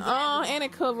just like the black Oh, one. and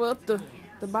it cover up the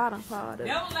bottom part of it.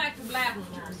 That was like the black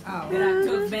one that I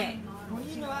took back. Well,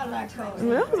 you know I like color.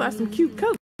 Well, that was like some cute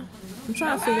coat. I'm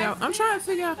trying to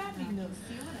figure out.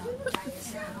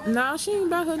 No, she ain't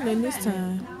about her nothing this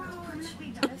time.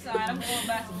 That's all right. I'm going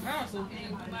back to her so we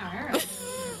can put my hair.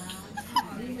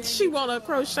 She want to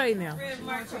crochet now.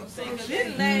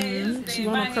 She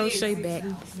want to crochet back.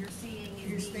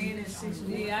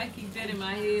 Yeah, I keep that in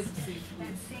my head.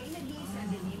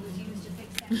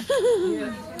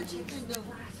 Yeah.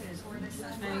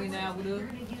 Hanging out with her.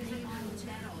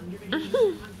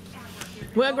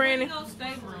 Well, Granny, No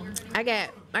stateroom. I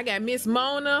got Miss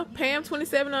Mona, Pam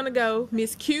 27 on the go,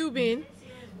 Miss Cuban,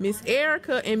 Miss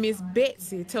Erica, and Miss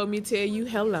Betsy told me to tell you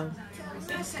hello.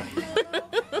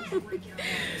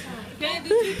 Did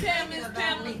you tell Miss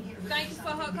Pamela thank you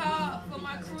for her call, for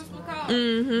my Christmas call?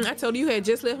 I told you had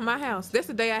just left my house. That's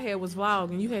the day I had was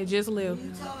vlogging. You had just left.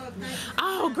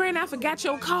 Oh, Granny, I forgot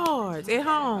your cards at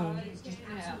home.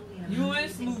 You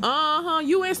and Smooth.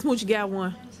 You and Smooch got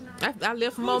one. I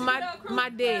left them on my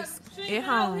desk at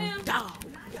home. Dog.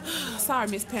 Sorry,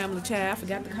 Miss Pamela Child. I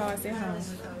forgot the cards at home.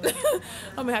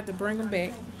 I'm gonna have to bring them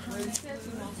back.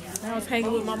 I was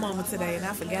hanging with my mama today and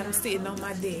I forgot them sitting on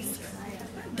my desk.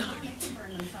 Darn it.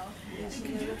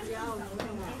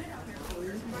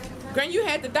 Gran, you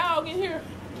had the dog in here.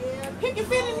 He can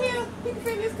fit in here. He can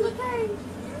fit in this little cage.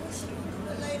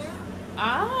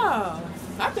 Oh,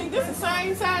 I think this is the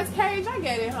same size cage I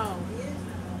got at home.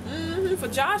 For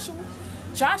Joshua.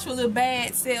 Joshua little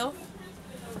bad self.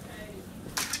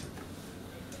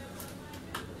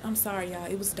 I'm sorry, y'all.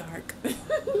 It was dark.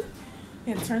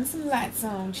 Had to turn some lights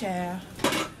on, child.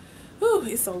 Whew,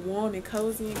 it's so warm and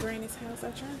cozy in Granny's house.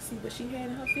 I'm trying to see what she had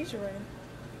in her refrigerator.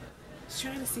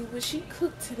 Trying to see what she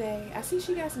cooked today. I see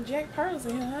she got some Jack Pearls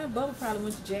in here, huh? Bubba probably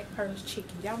went to Jack Pearls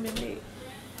chicken. Y'all remember that?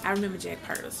 I remember Jack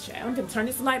Pearls, child. I'm gonna turn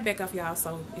this light back off, y'all,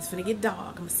 so it's finna get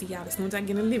dark. I'm gonna see y'all as soon as I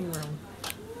get in the living room.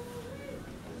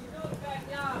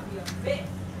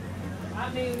 I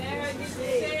mean, that get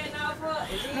saying off her,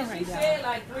 and then she said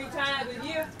like 3 times a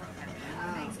year.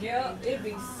 Yeah, it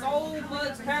be so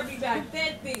much hair be like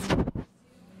that thing.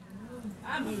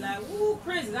 I be like, woo,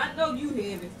 Princess, I know you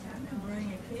heavy.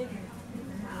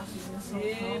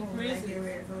 Yeah, Princess.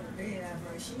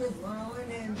 She was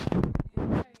growing and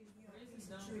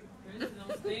Princess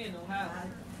don't stay in no house.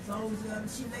 so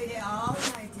she lay there all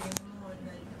night till morning.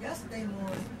 Yesterday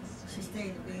morning, she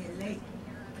stayed in bed late.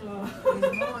 In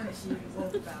the morning, she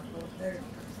woke about 4:30.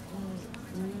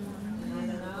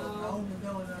 And I opened the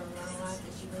door and I don't like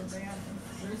that she went back.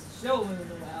 Princess sure in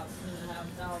the house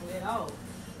dog at all.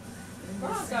 I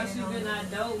thought she been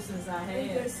outdoors since I They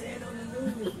had. just said on the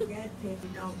news if you got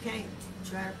people can't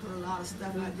try to put a lot of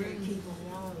stuff out there to keep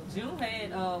them warm. June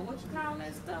had, what you call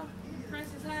that stuff?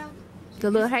 Princess house?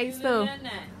 The little hay stuff.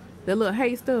 The little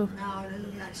hay stuff. No, they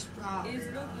look like strawberry.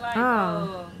 It look like,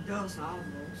 Dust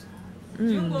almost.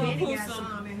 June gonna Penny put got some,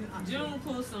 some in her. June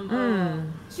put some,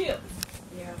 chips.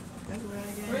 Yeah, that's what I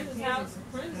got.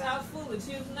 Princess house full of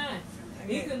chips now.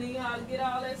 He couldn't even hardly get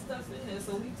all that stuff in there,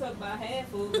 so we took about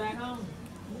half of it back home.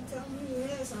 You told me you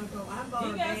had some, so I bought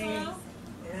You a got bag. some?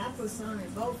 And I put some in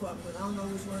both of them, but I don't know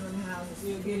which one of them houses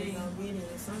You'll she's get in. gonna get in.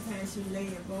 Sometimes she lay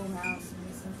in both houses,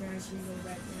 and sometimes she go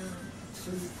back down.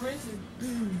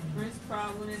 Princess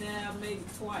probably went in there maybe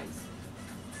twice.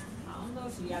 I don't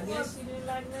know. I guess she didn't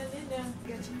like nothing in there.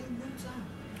 Got your new boots on.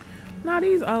 No,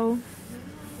 these old.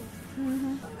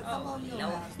 Come on, your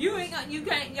house. You ain't got, you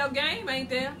can't, your game ain't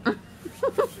there. Man,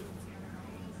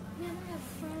 I have a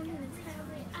phone and a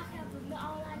tablet. I have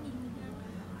all I need.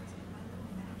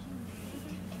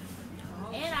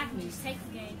 And I can just take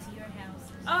the game to your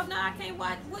house. Oh, no, I can't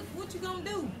watch. What you gonna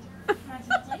do? I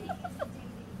can play it.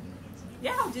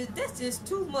 Y'all just, that's just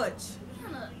too much.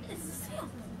 Kinda, it's simple.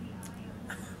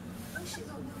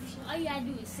 All you gotta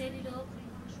do is set it up,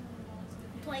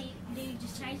 play it, then you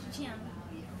just change the channel.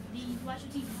 Then you watch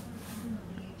your TV.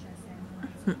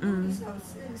 So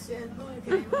Shannon Boone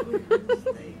came over with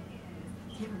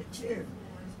him and the chair,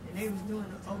 and they was doing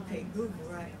the OK Google,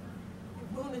 right?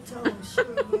 And Boone told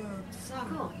Sugar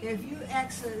something. If you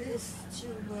ask her this,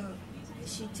 Sugar, and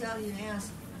she tell you the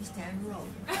answer, it's time to roll.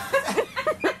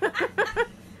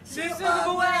 Sugar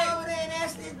went over there and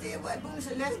asked it, did what Boone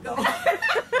said, let's go.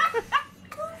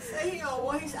 Say he don't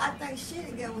want, he said, I think she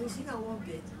together, he don't want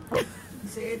this. He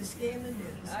said it's scam and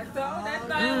this. I told that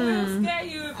thing will scare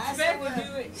you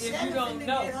if you don't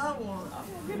know. Get her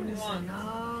one. Give me one.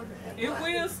 No, It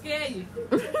will scare you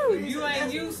if you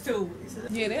ain't used to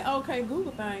it. Yeah, that OK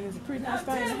Google thing is a pretty nice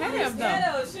thing to have, though.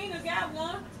 Yeah, Sheena got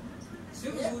one.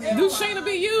 Do Sheena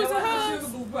be using hers?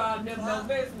 Sugar Boo probably never know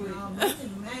best with it.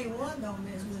 no, ain't one don't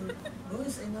mess with it. Boo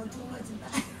say no too much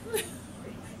about it.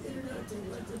 You know too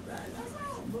much about it. That's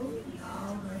all, Boo.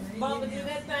 No, man. Mama, did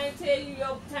that thing tell you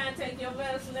your time to take your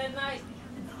medicine that night?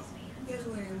 Guess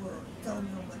what it was? Told me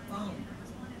on my phone.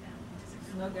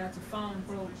 No, got your phone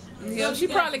broke. Yeah, she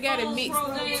probably got it phone mixed.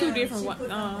 broke down. Two different She ones. put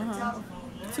it on the telephone,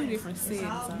 right? Two different It's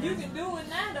settings. all You can do it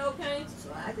now, though, can't you?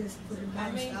 So I just put it back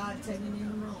and started taking it in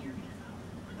the room.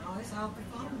 No, it's off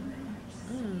the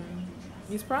phone.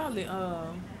 It's probably I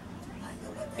know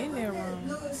what In there that wrong.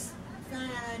 Lewis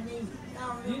find I need.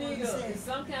 Y'all You remember need what he said?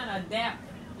 some kind of adapter.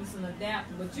 It's an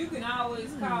adapter, but you can always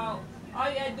call. All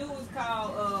you gotta do is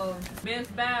call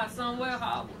Best Buy or somewhere.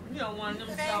 You know, one of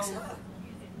them Ask stores. her.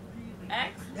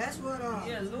 Ask. That's what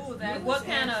Yeah, Louis. Louis What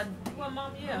kind asked. of? Well,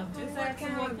 Mom, yeah. Just What ask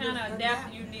him what kind kind of of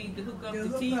adapter you need to hook up to the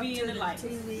hook TV up and to the lights.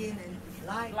 TV and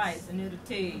the lights. And it'll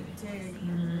tell you. Tell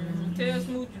you. Tell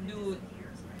Smoot to do it.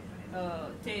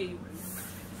 Tell you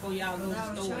before y'all go to I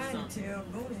the was store or trying to something. tell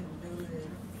Boone to do it.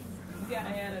 You gotta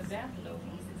have an adapter though.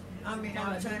 I mean,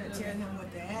 I was trying to tell him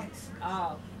what to ask.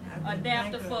 Oh,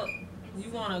 adapter for. You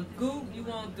want a Google? You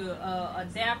want the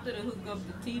adapter to hook up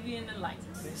the TV and the lights?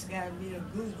 It's got to be a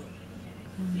Google.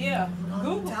 Yeah, On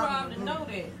Google top of probably Google. know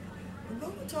that.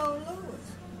 Google told Louis.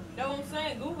 That's what I'm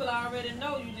saying. Google already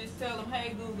know. You just tell them,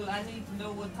 hey Google, I need to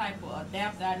know what type of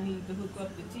adapter I need to hook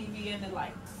up the TV and the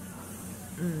lights.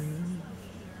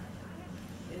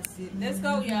 That's it. Let's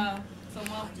go, y'all. So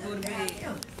Mom can go to bed.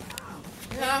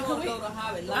 Nah, We're can gonna we- go to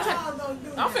Hobby What Lobby. y'all gonna do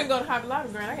I'm now? finna go to Hobby Lobby,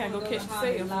 girl. I gotta go We'll go catch to the Hobby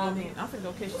sale for a Lobby. minute. I'm finna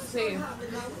go catch the Hobby sale. Lobby,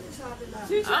 what is Hobby Lobby?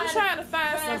 She's I'm trying to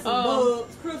find some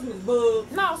bugs, Christmas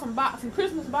bugs. no, some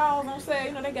Christmas balls on sale.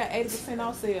 You know they got 80%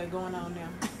 off sale going on now.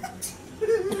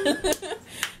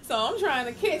 So I'm trying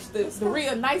to catch the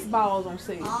real nice balls on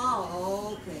sale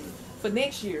Oh, okay. for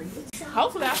next year.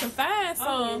 Hopefully I can find I'm some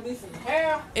gonna get some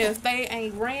hair. if they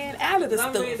ain't ran out of the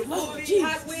I'm stuff. ready to pull Lord, these Jesus.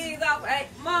 hot wigs off. Hey,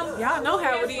 Mama, Y'all know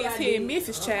how it guess what is I here in did?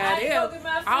 Memphis, I child. ain't gonna get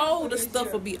my feet All for the this stuff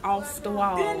year. will be off the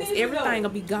walls. Didn't even Everything know.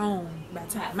 will be gone by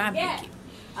the time I make it.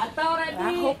 I thought I did.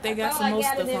 I hope they got thought some I more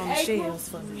got it stuff in on the April, shelves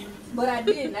for me. But I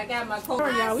didn't. I got my coat.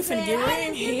 Alright, y'all, we finna get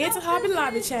ready. Head to Hobby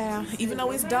Lobby, child. Even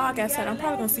though it's dark outside, I'm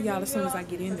probably gonna see y'all as soon as I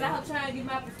get in there. I'm trying to get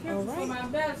my prescription Alright. for my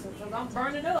medicine because I'm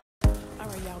burning up.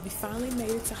 Alright, y'all, we finally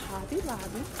made it to Hobby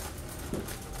Lobby.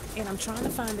 And I'm trying to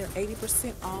find their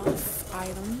 80% off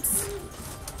items.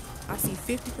 I see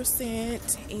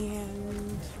 50%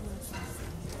 and...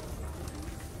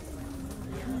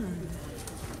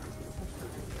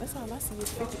 That's all I see is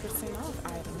 50% off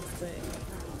items, but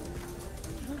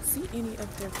I don't see any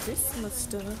of their Christmas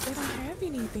stuff. They don't have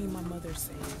anything, my mother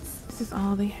says. This is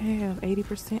all they have,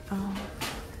 80% off.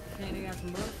 And they got some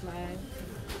butterflies.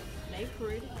 They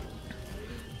pretty.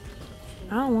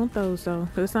 I don't want those though,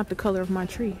 because it's not the color of my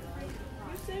tree.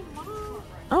 You said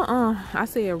mom. I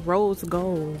said rose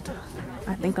gold.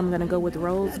 I think I'm gonna go with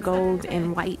rose gold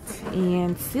and white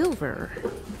and silver.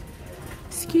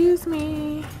 Excuse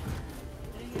me.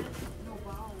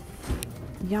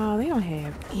 Y'all, they don't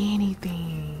have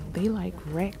anything. They like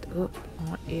racked up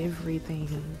on everything.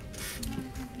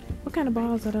 What kind of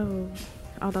balls are those?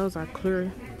 Oh, those are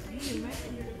clear.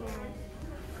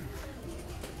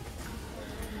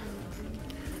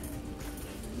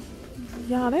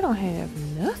 Y'all, they don't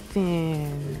have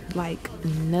nothing. Like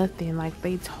nothing. Like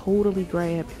they totally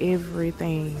grab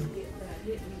everything.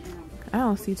 I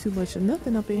don't see too much of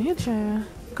nothing up in here, child.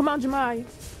 Come on, Jemiah.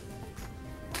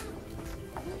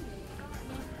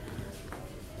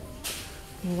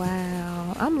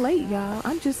 Wow, I'm late, y'all.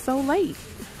 I'm just so late.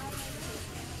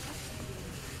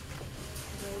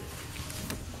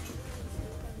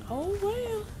 Oh,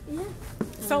 wow. Yeah.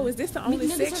 So is this the only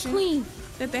McNuggets are section clean.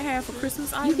 that they have for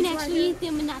Christmas You items can right actually here? eat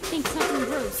them and not think something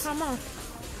gross. Come on.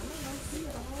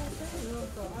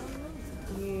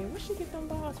 Yeah, where she get them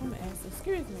balls from? Ask.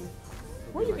 Excuse me.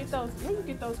 Where you get those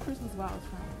Christmas balls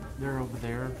from? They're over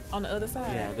there. On the other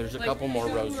side? Yeah, there's a couple more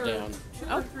rows down.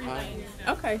 Oh,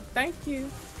 okay, thank you.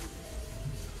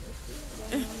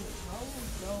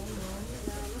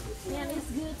 Yeah, it's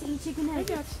good to eat chicken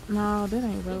nuggets. No, that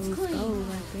ain't rose It's clean. gold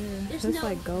right there. There's That's no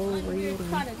like gold, red. weird And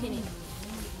product in it.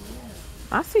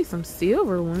 I see some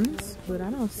silver ones, but I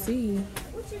don't see.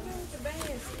 What you doing with the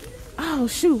basket? Oh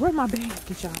shoot, where's my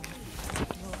basket, y'all?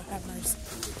 Lord have mercy.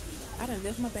 I done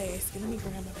left my basket. Let me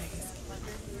grab my basket.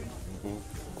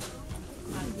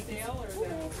 Sale or is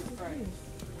that price?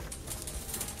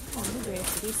 Oh, who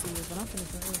basket this is, but I'm finna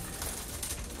grab it.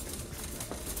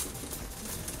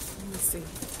 Let me see.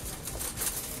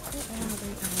 What are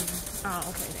they on? Oh,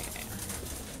 okay, there.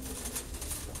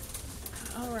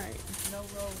 All right. No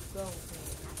rose gold.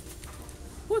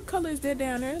 What color is that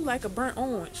down there? Like a burnt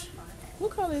orange.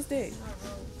 What color is that?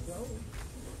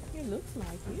 It looks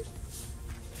like it.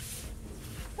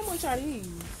 How much are these?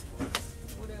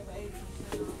 Whatever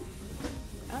 80%.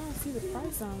 I don't see the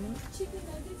price on them.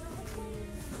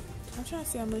 I'm trying to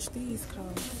see how much these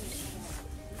cost.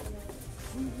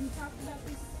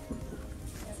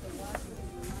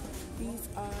 These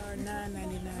are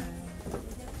 $9.99.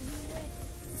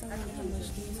 So I wonder how much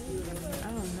these would be. I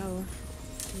don't know.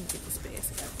 Let me get this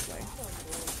basket out the way.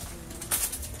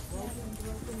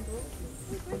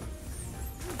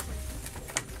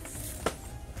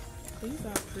 These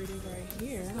are pretty right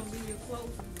here. It's gonna be your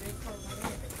clothes and they close like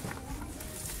that.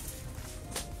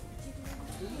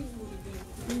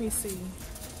 Let me see.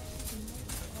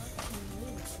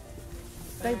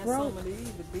 They Find broke. Some of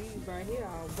these, the beads right here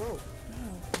all broke.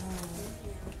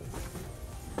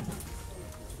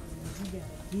 You got a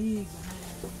big behind.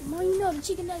 Mom, you know the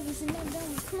chicken nuggets and that done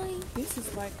was clean. This is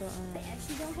like a They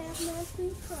actually don't have no clean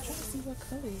I'm trying to product. see what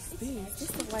color is this. This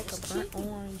is like a burnt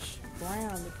orange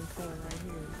brown looking color right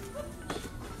here.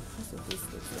 That's what this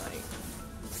looks like.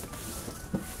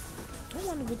 I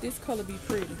wonder would this color be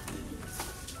pretty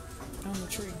on the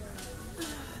tree.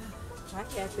 I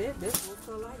got that. That's what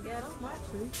color I got on my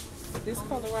tree. This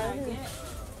color right here.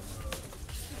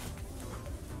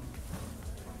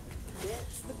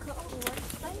 That's the color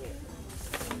right there.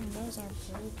 Those are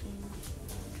broken.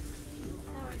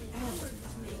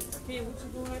 Ken, what you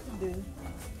gonna have to do?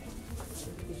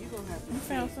 Cause you gonna have to. You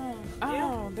found some?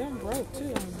 Oh, them broke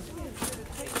too.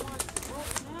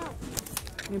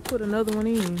 You put another one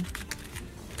in.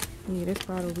 Yeah, that's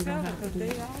probably what we're gonna have to do.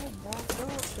 They all broke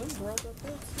up. Them broke up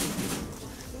there.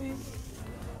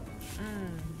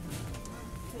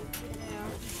 Take it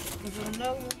out. Is there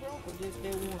another one broke or just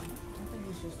that one? I think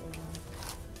it's just a one.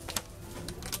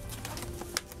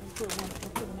 Put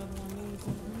another one in.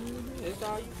 That's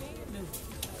all you can do.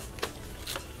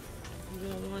 You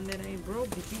want one that ain't broke?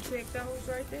 Did you check those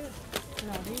right there?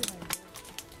 No, these ain't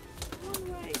broke. One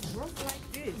that ain't broke like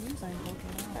this. These ain't broken.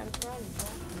 That's probably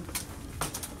broken.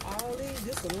 All these,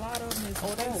 just a lot of them is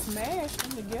Oh, they broke. smashed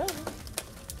them together.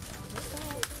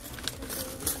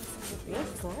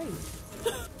 That's crazy.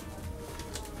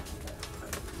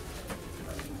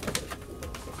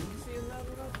 You see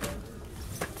another one?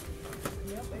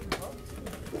 Yep, they broke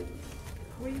too.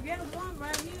 Well, you got one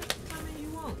right here. How many you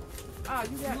want? Oh, you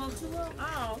You got. want two of them?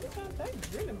 Oh, look how they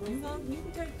really broke. You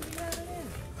can take 3 out of there.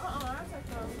 I'll take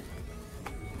those.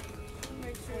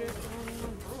 Make sure that's the only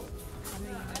one broke. I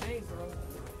mean, it ain't broke.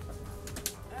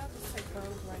 I'll just take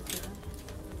those right there.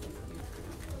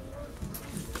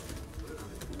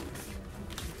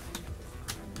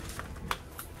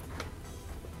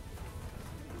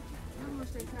 How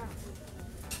much they cost?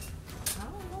 I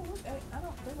don't know what they. I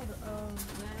don't. They were the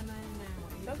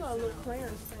 $9.99. Those are a little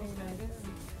clearance thing. They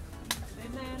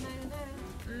 $9.99.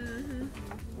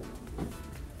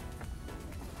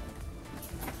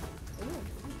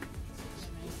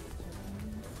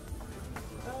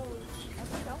 Oh, I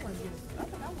think I want to get. I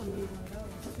think I want to get one of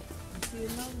those. You see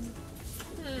another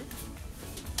one?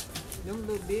 Them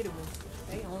little bitty ones,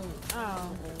 they own.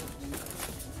 Oh.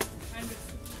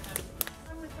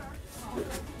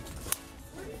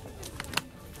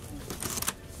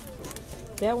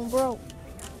 That one broke.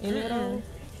 Any of those?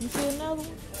 You see another one?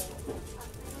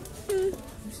 You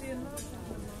see another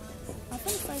one? I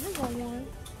think they was on one.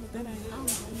 But that ain't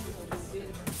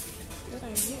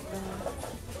it though.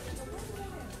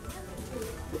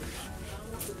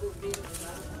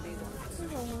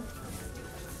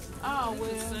 Oh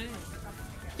well.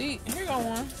 Here go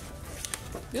one.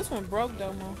 This one broke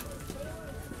though, Mom.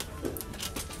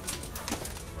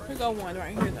 Here go one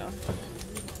right here though.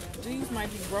 These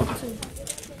might be broke too.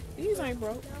 These ain't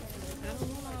broke. I don't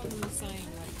know all the same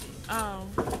like this. Oh.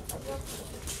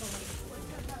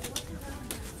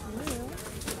 Well,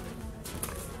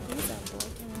 these are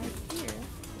broken right here.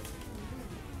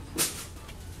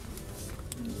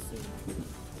 Let me see.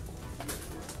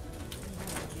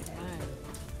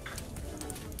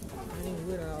 I ain't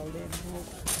with all that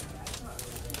broke.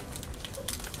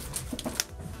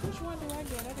 Which one do I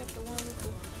get? I got the one with the...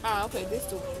 Oh, okay.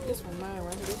 This one mine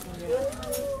right here. This one, yeah.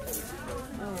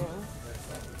 Oh.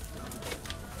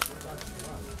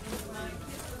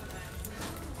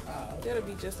 That'll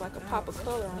be just like a pop of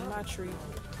color on my tree.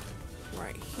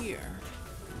 Right here.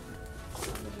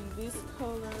 It'll be this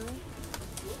color.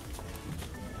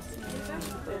 And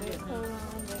that color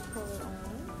on, that color on.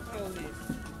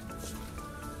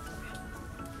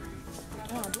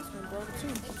 Oh, this one broke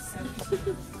too.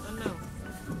 I know.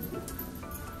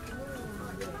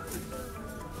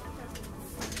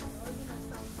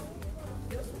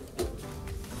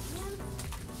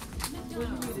 What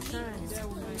you need to shine? That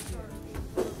one right there.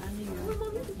 I need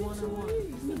one-on-one.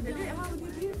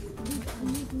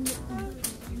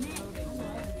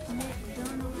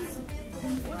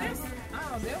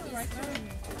 Oh, that one right there.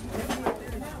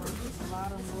 A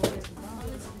lot of them.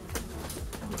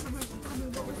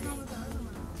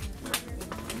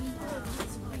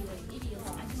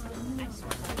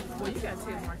 Well, you gotta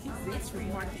tell Marquise this free.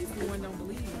 Marquise the one don't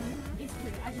believe me. It's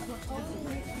pretty. I just want to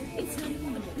it's not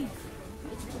even the beef.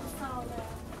 It's just called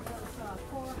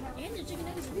and the chicken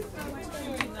nuggets. I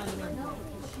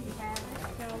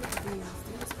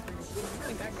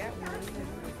think I got one.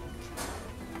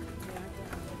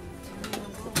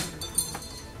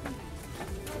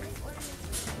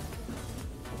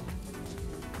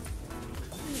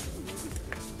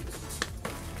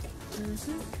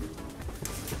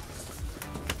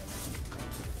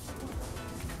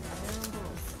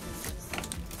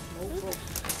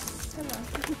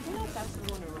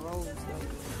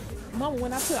 Mama,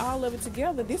 when I put all of it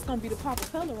together, this gonna be the pop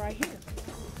of color right here.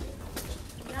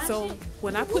 So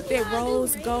when I put that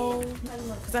rose gold,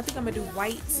 because I think I'm gonna do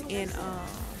white and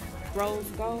rose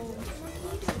gold.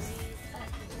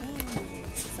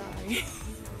 Sorry.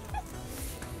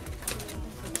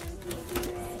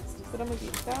 But I'm gonna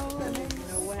get those.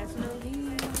 No wax, no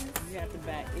leaves. You have to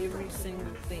buy every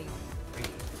single thing.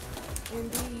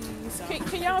 And these.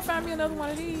 Can y'all find me another one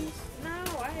of these? No,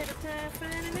 I had a time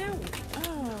finding that one. Oh,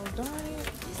 darn it.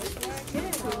 That's why I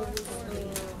can't go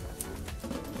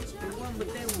the one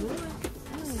with that wood.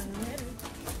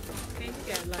 Okay, you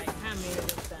got like how many of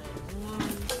them things? 1,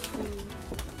 2.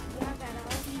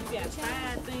 You got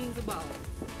 5 things about.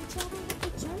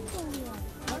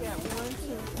 I got 1,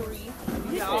 2,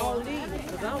 3. You got all these,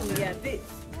 because I only got this.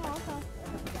 Oh,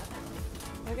 okay.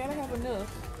 I gotta have enough.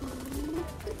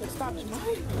 Stop it,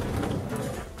 Mike.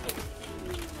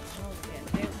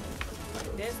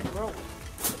 That's broke.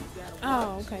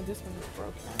 Oh, okay. This one is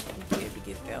broken. I can't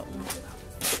get that one.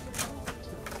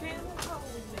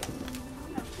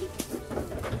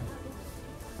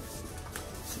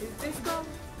 Is this go?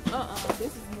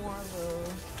 This is more of a...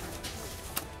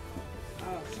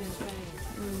 Oh, champagne.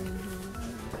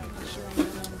 I'm sure I'm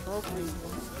not broken.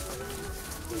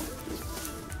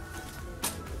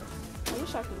 I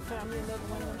wish I could have found me another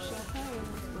one of them champagne,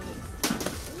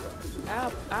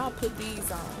 but I'll put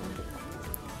these on.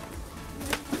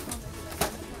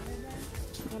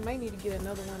 I may need to get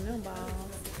another one of them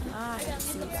balls.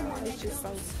 It's just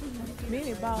so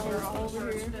many balls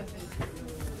over here.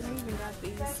 I even got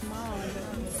these small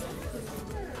ones.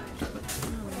 I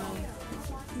don't know.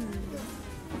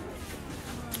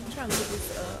 I'm trying to look at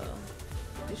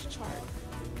this chart.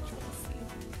 I'm trying to see.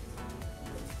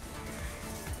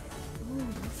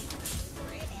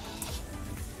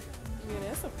 Yeah,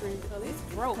 that's a pretty color. It's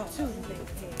broke too.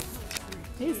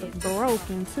 It's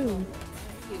broken too.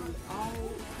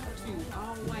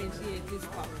 All white, she had this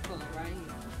color right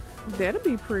here. That'll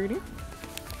be pretty.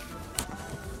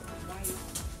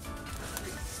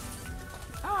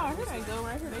 Oh, here they go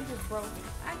right here. They just broke it.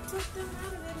 I took them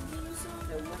out of there to give you some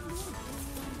that wasn't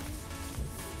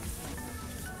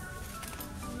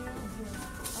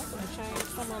I'm gonna change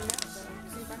some of them out.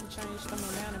 See if I can change some of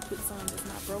them out and put some that's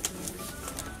not broken in here.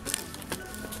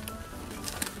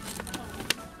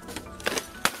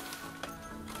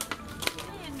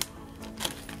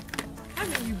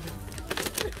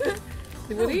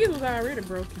 Well, these was already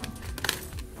broken.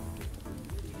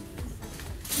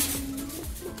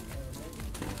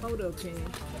 Hold up, Ken.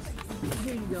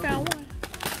 Here you go. Found one.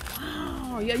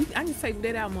 Oh, yeah, I can take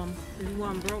that out, Mama. This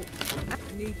one broke. I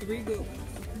need 3 good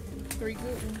ones. 3 good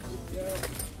ones. Yeah.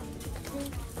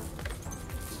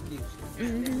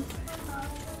 Mm-hmm.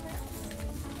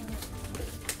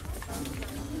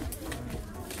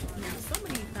 Now, some of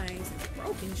these things are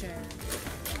broken, child.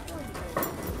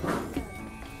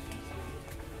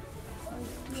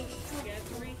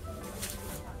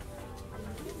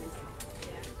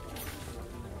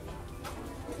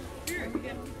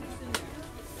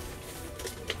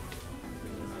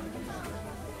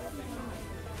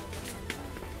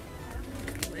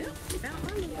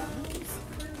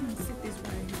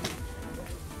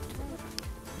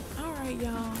 Alright,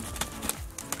 y'all.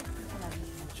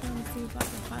 Trying to see if I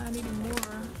can find any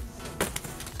more.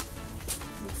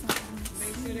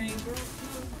 Make sure they ain't broke.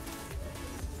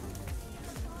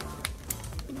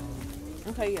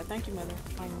 Okay, yeah, thank you, Mother.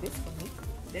 Find this for me.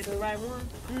 That's the right one?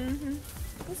 Mm-hmm.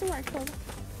 That's the right color.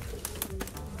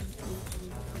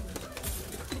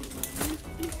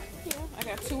 Yeah, I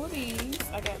got 2 of these.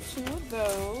 I got 2 of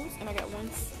those, and I got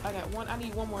one. I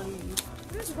need 1 more of these.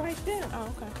 That's right there.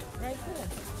 Oh, okay. Right there.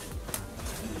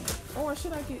 Or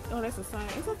should I get? Oh, that's the same.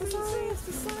 Is that the same? It's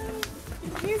the same.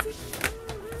 Is it?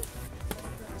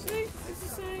 See, it's the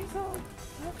same color.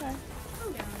 Okay.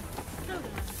 Hold on.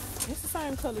 It's the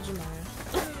same color, Jemiah.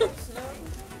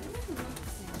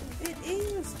 It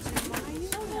is,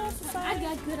 Jemiah. I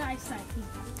got good eyesight,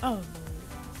 people. Oh, Lord.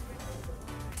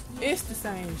 It's the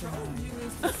same, Jemiah.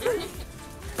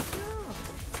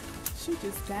 She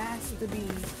just has to be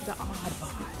the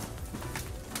oddball.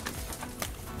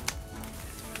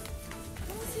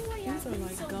 These are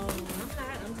like gold.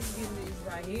 I'm just getting these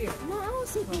right here. No, I don't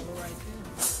see people. Right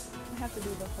there. I have to do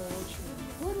the whole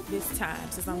tree this time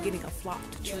since I'm getting a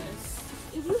flocked tree.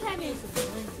 If you have it,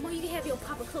 well, you can have your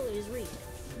papa color is red.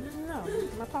 No,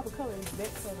 my papa color is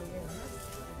that color there.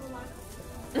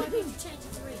 Why did you change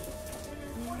it to red?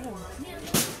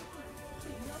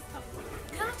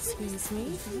 Excuse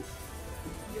me.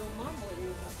 Your mama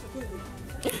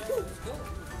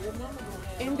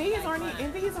And these aren't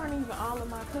even all of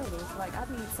my colors. Like, I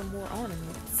need some more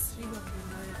ornaments.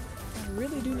 I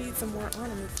really do need some more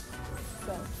ornaments.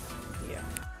 So, yeah.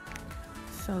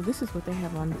 So this is what they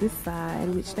have on this side,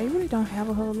 which they really don't have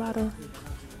a whole lot of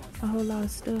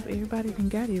stuff. Everybody done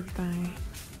got everything.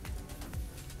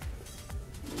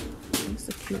 It's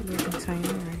a cute little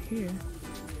container right here.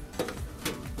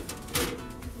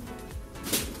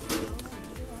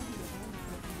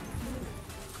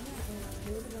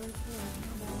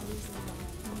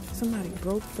 Somebody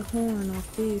broke the horn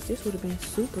off this. This would have been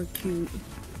super cute.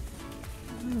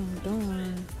 Oh,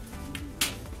 darn.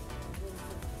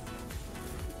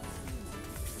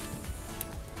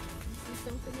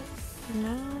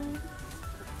 No.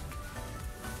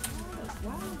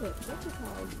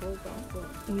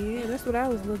 Yeah, that's what I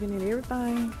was looking at.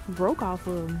 Everything broke off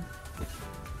of them.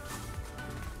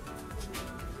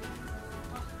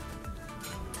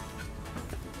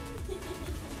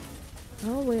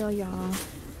 Oh well, y'all.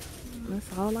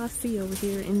 That's all I see over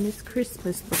here in this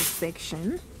Christmas little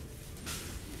section.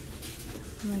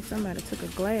 Like somebody took a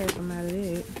glass from out of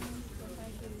it.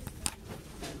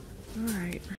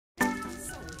 Alright.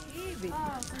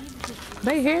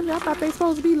 They heavy. I thought they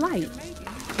supposed to be light.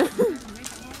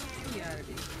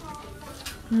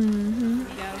 Mm-hmm.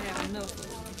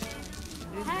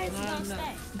 How is it gonna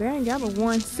stack? They ain't got but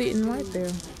one sitting right there. Oh,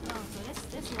 so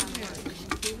that's not right.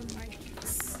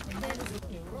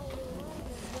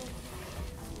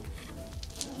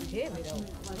 heavy though.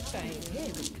 This ain't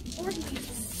heavy. Or he can use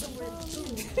somewhere too.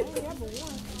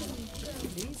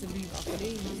 These will be off of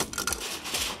these.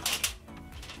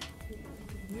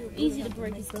 Easy to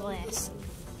break his glass.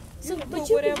 So, But put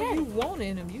you whatever can you want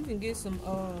in them. You can get some,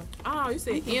 Oh, you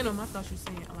said in them. I thought you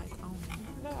said like on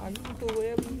them. no, you can put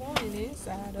whatever you want in the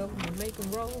inside of them and make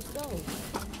them rose gold.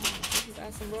 You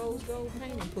got some rose gold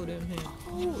paint and put them in.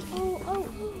 Oh.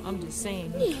 I'm just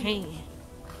saying, you can.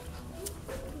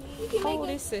 Oh,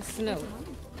 this says snow.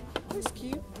 That's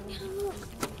cute.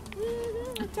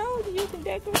 I told you you can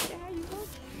decorate it how you want.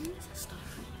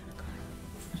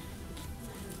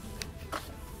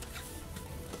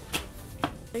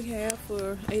 They have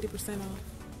for 80% off.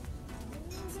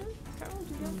 Told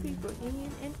you young people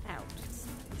in and out.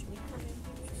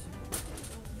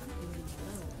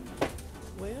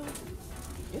 Well,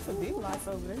 it's a big lights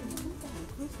over there.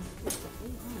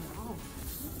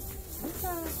 What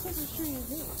kind of Christmas tree is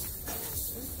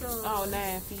this? Oh,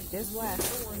 9 feet. That's why.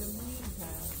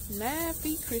 9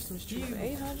 feet Christmas tree for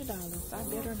 $800. I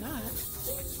better not.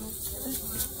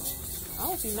 I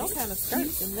don't see no kind of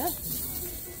skirts or nothing.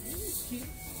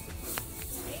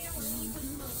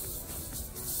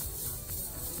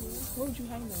 Where would you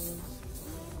hang those?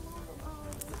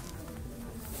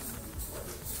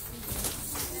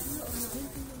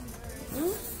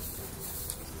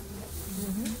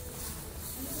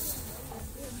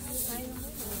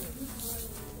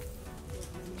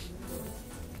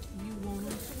 You want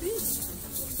them to be? It's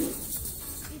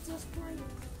just pretty.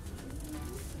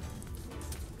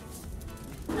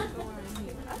 I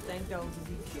think those would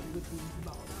be cute with these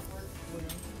balls.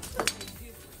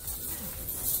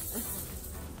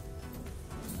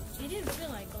 It didn't feel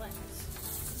like glass.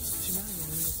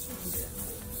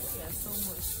 Got so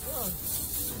much fun.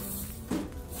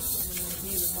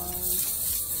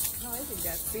 No, it just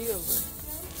got silver.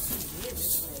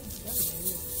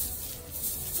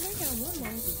 I got one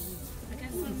more. I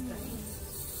got some.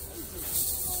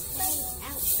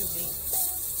 Out to me.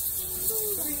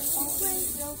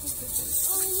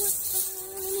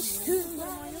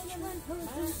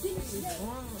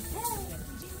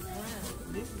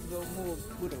 This is go more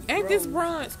with a Ain't this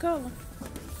bronze color? No,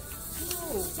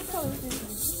 what color is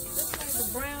this? That's like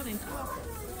the brown and copper.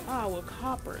 Oh, well,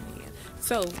 copper then.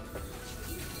 So,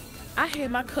 I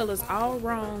had my colors all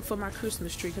wrong for my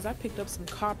Christmas tree because I picked up some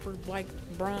copper, like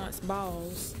bronze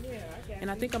balls. Yeah, I got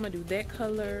And I think I'm going to do that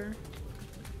color,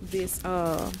 this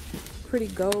pretty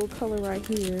gold color right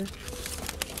here.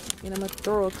 And I'm going to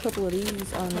throw a couple of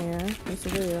these on there as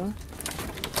well.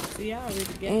 See, I already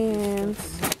got And this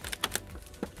stuff.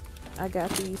 I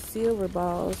got these silver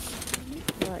balls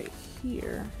right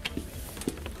here.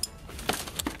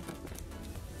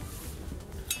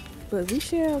 But we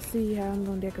shall see how I'm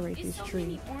going to decorate There's this so tree.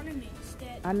 many ornaments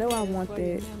that. I know I want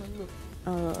that.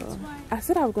 I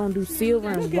said I was going to do silver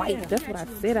and white. That's what I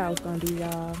said I was going to do,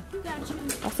 y'all. You got you.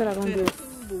 I said I was going to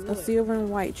do a silver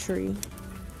and white tree.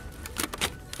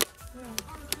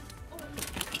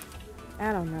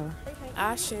 I don't know.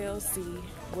 I shall see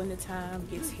when the time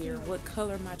gets here what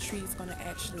color my tree is going to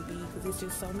actually be, because there's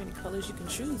just so many colors you can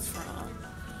choose from.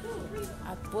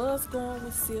 I was going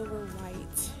with silver,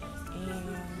 white,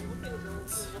 and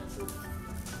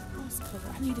what's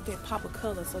color? I needed that pop of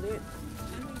color, so that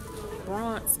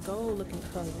bronze gold looking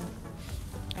color.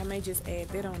 I may just add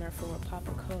that on there for a pop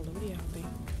of color. What do y'all think?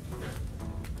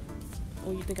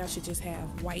 Or you think I should just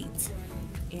have white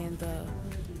and the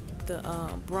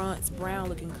bronze brown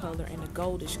looking color and the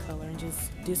goldish color and just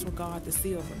disregard the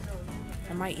silver?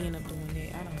 I might end up doing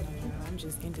that. I don't know. I'm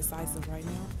just indecisive right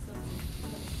now.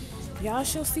 Y'all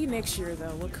shall see next year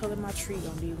though what color my tree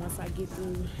gonna be once I get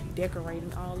through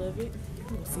decorating all of it.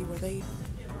 We'll see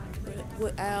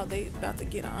what aisle they about to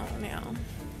get on now.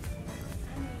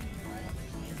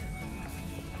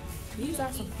 These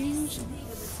are some huge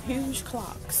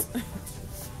clocks.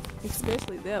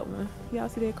 Especially that one. Y'all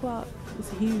see that clock? It's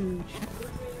huge.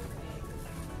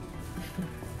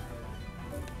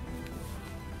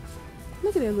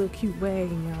 Look at that little cute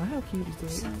wagon, y'all. How cute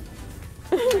is that?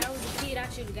 When I was a kid, I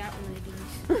should have got one of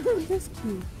these. That's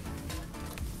cute.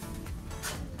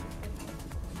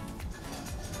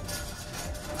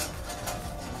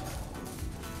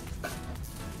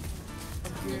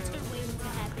 Let's just wait until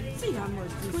it happens. See how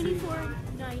much this is.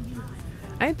 $24.90.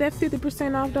 Ain't that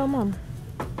 50% off though, Mom?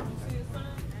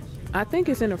 I think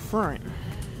it's in the front. Yeah,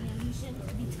 you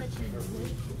shouldn't be touching the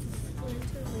wood.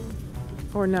 It's a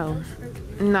splinter. Or no.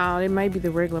 No, it may be the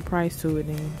regular price to it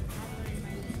then.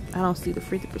 I don't see the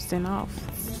 50% off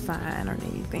sign or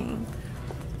anything.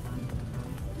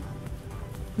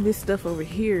 This stuff over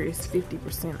here is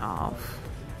 50% off.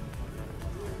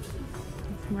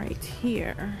 Right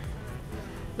here.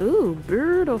 Ooh,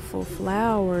 beautiful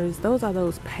flowers. Those are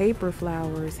those paper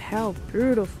flowers. How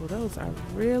beautiful. Those are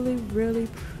really, really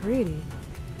pretty.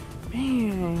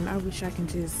 Man, I wish I can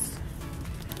just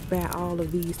buy all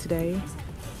of these today.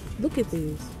 Look at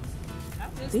these.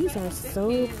 These are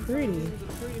so pretty.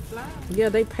 Yeah,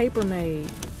 they paper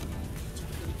made.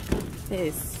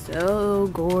 It's so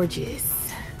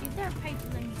gorgeous. Is there paper?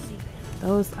 Let me see.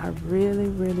 Those are really,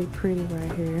 really pretty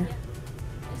right here.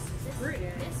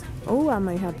 Oh, I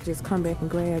may have to just come back and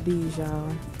grab these,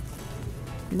 y'all.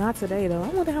 Not today, though. I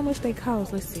wonder how much they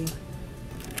cost. Let's see.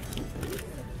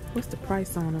 What's the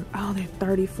price on them? Oh, they're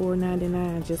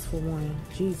 $34.99 just for one.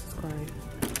 Jesus Christ.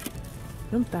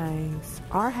 Them things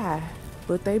are high,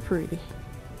 but they pretty.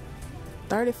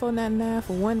 $34.99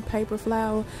 for one paper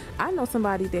flower. I know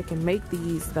somebody that can make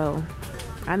these, though.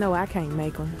 I know I can't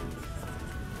make them.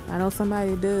 I know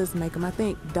somebody that does make them. I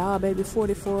think Doll Baby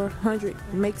 4400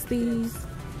 makes these.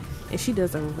 And she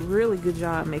does a really good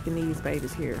job making these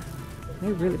babies here.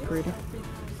 They're really pretty.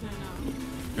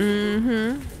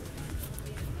 Mm-hmm.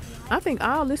 I think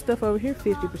all this stuff over here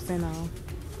 50% off.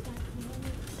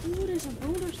 Ooh, there's a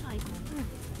motorcycle.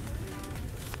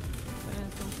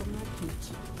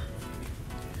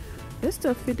 This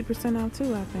stuff 50% off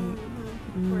too, I think.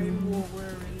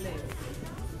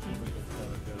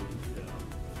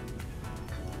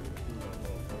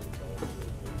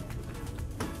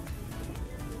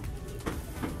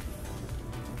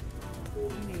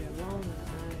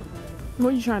 Where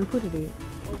are you trying to put it at?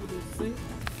 Over the sink.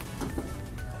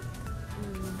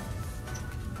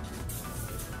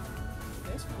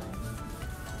 That's fine.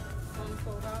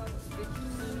 $24, 50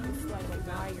 cents. It's like a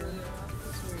wire.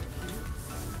 It's very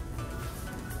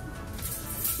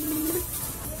cute.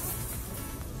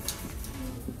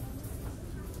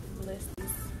 Bless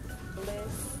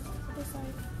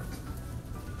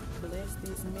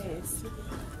this mess.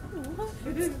 What?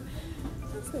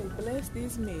 I say bless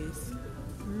this mess.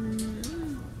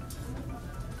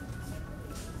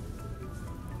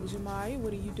 Jamai,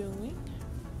 what are you doing?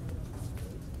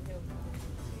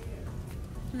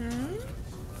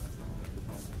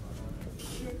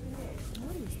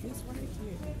 What is this right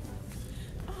here?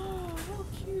 Oh, how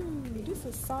cute. This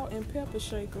is salt and pepper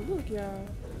shaker. Look, y'all.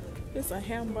 It's a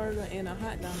hamburger and a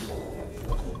hot dog.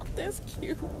 That's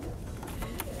cute.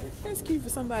 That's cute for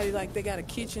somebody like they got a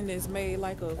kitchen that's made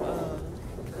like of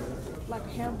like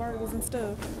hamburgers and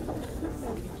stuff.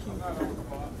 That'd be cute.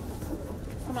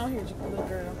 Come on here, little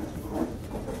girl.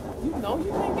 You know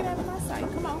you can't get out of my sight.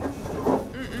 Come on.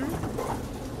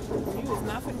 You is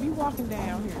not gonna be walking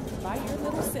down here by your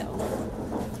little self.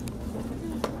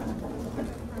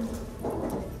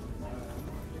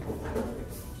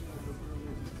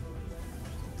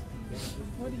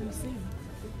 What do you see?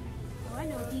 Oh, I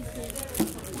know what these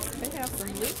things. They have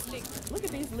some lipstick. Look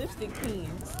at these lipstick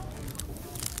pens.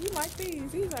 You like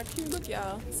these? These are cute. Look,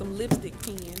 y'all. Some lipstick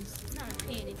pens. Not a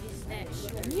pen if it's that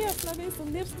short. Yes, no, there's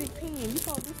some lipstick pen. You can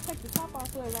just take the top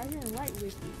off of it right here and write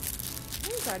with it.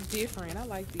 These are different. I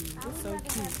like these. I They're would so rather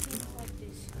have cute. things like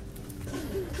this.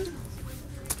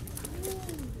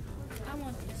 I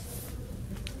want this.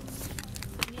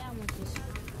 Yeah, I want this.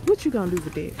 What you gonna do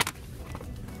with that?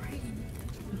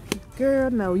 Girl,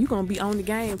 no. You gonna be on the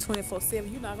game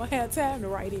 24/7. You're not gonna have time to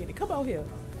write in it. Come on here.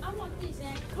 I want this,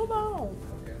 actually. Come on.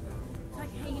 So I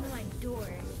can hang it on my door.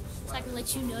 So I can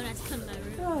let you know not to come to my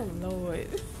room. Oh, Lord.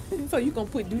 So you gonna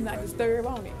put do not disturb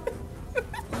on it?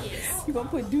 Yes. You gonna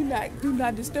put do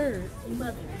not disturb?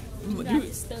 Mother. Do You- not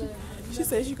disturb. She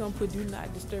says she gonna put do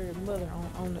not disturb mother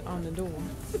on the door.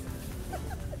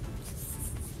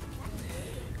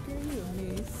 Girl, you a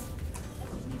mess.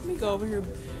 Let me go over here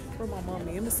where my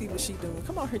mommy. Let me see what she doing.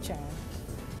 Come on here, child.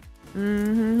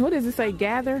 What does it say?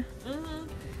 Gather?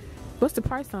 What's the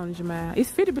price on it, Jamal? It's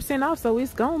 50% off, so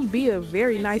it's gonna be a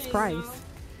very nice price.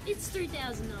 It's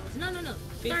 $3,000. No.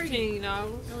 $15.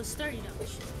 No, it's $30.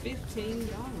 $15.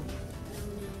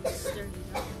 It's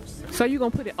 $30. So you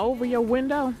gonna put it over your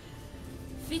window?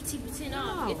 50%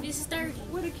 off. No. If it's 30.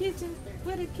 With a kitchen.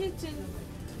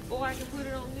 Or I can put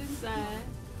it on this side.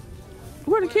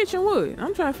 Where the kitchen would?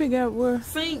 I'm trying to figure out where.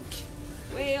 Sink.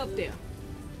 Way up there.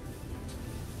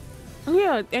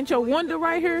 Yeah, ain't your window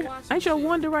right here? Ain't your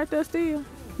window right there still?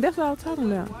 That's what I was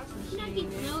talking about. You're not getting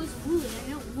those wood. I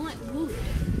don't want wood.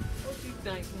 What you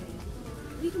think?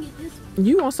 We can get this one.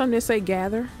 You want something that say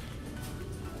gather?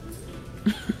 I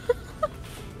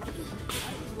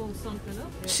just want something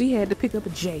up there. She had to pick up a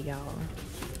J, y'all.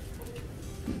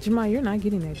 Jamal, you're not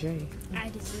getting that J. I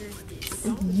deserve this.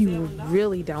 You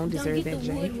really don't Don't deserve get that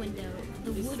the wood J. one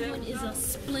though. The wood one is a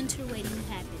splinter waiting to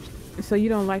happen. So you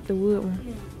don't like the wood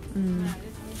one?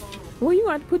 Well, you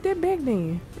got to put that back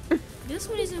then. This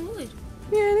one isn't wood.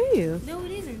 Yeah, it is. No,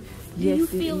 it isn't. Yes, Do you it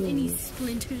feel any is.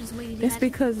 splinters waiting to That's happen?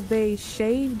 because they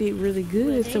shaved it really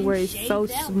good Well, to they where it's so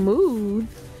shaved that one. smooth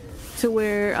to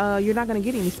where you're not going to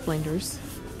get any splinters.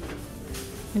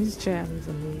 This child is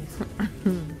a mess.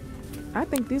 I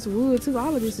think this wood too.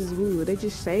 All of this is wood. They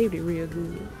just shaved it real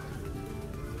good.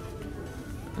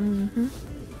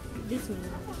 This one.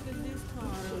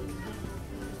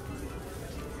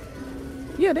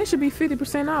 Yeah, that should be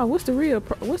 50% off. What's the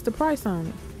what's the price on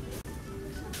it?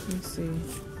 Let's see.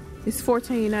 It's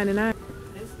 $14.99.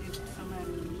 Let's see if somebody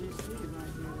will just sit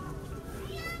right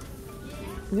here.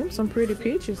 Them some pretty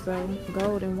pictures though.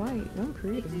 Gold and white. Them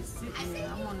pretty. Just sit there.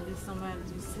 I want to let somebody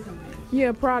just sit on there.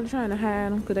 Yeah, probably trying to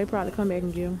hide them because they probably come back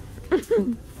and get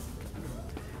them.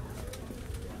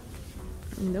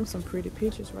 Them some pretty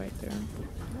pictures right there.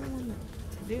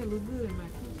 They look good in my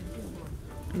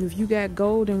kitchen. If you got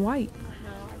gold and white. No,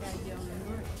 I got yellow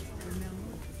and red.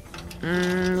 Remember?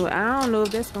 Well, I don't know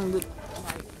if that's gonna look like.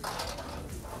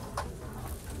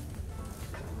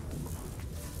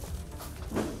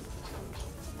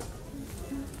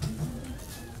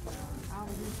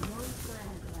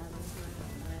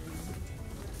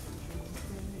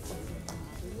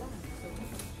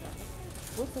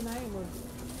 What's the name of it?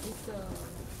 It's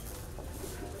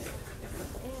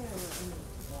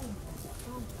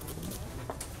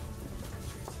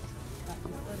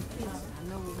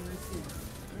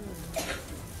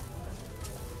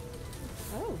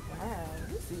oh wow,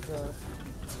 this is a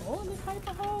toilet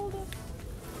paper holder.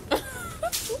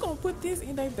 We're gonna put this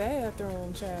in their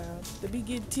bathroom, child. To be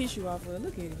getting tissue off of it.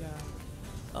 Look at it,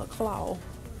 y'all. A claw.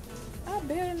 I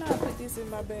better not put this in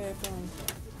my bathroom.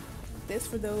 That's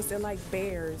for those that like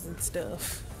bears and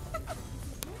stuff.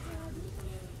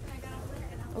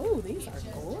 Oh, these are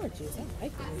gorgeous. I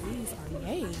like the way these are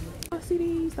made. Oh, see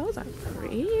these? Those are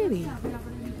pretty.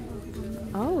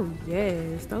 Oh,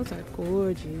 yes. Those are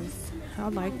gorgeous. I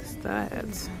like the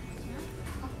styles.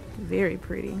 Very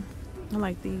pretty. I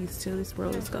like these too. This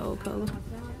rose gold color.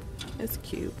 It's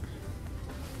cute.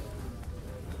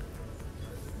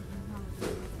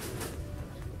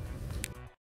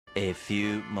 A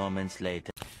few moments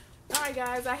later. Alright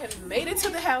guys, I have made it to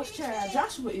the house, child.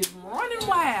 Joshua is running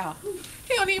wild.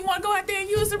 He don't even want to go out there and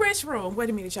use the restroom. Wait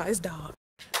a minute, y'all. It's dog.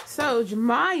 So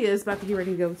Jemiah is about to get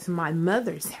ready to go to my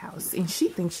mother's house, and she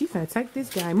thinks she finna take this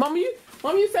game. Mama,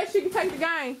 you said she can take the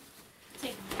game.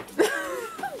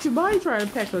 Jemiah trying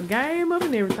to pack her game up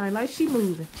and everything, like she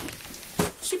moving.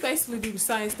 She basically do the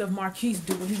same stuff Marquise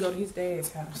do when he go to his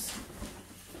dad's house.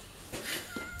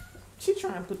 She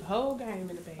trying to put the whole game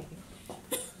in the bag.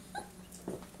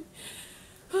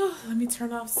 Oh, let me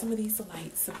turn off some of these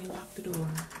lights so we lock the door.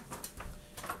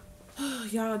 Oh,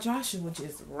 y'all, Joshua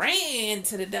just ran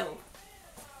to the door.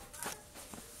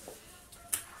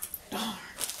 Darn.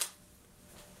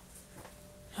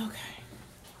 Okay.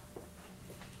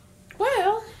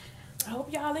 Well, I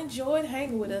hope y'all enjoyed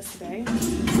hanging with us today.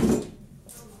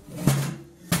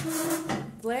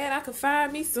 Glad I could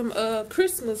find me some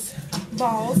Christmas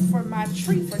balls for my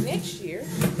tree for next year.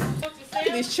 Look at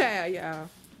this child, y'all.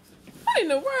 What in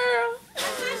the world?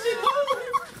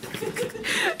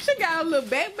 She got a little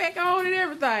backpack on and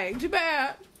everything.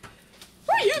 Jabal,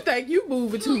 where you think you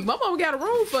moving to? My mama got a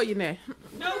room for you now.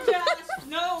 No, Josh.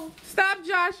 No. Stop,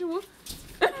 Joshua.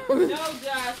 No,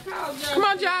 Josh. Call Josh. Come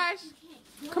on, Josh.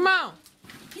 Come on.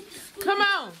 Come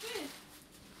on.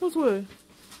 What's what?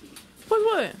 What's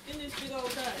what? In this big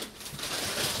old thing.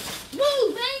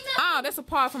 Move, ain't Oh, that's a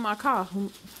part from my car.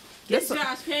 That's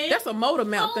a motor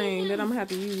mount thing that I'm gonna have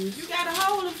to use. You gotta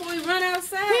hold him before he run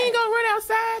outside. He ain't gonna run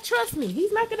outside. Trust me.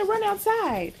 He's not gonna run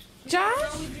outside.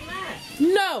 Josh?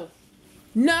 No.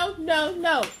 No, no,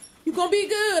 no. You gonna be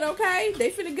good, okay?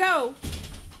 They finna go.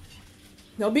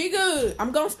 Gonna be good.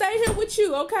 I'm gonna stay here with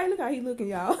you, okay? Look how he looking,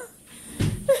 y'all.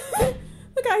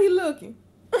 Look how he looking.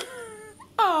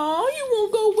 Oh, you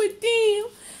won't go with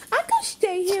them. I gonna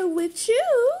stay here with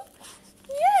you.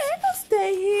 Yeah, I gonna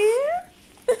stay here.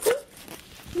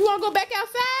 You wanna go back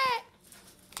outside?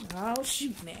 Oh,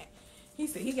 shoot, now. He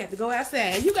said he got to go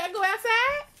outside. You gotta go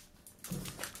outside?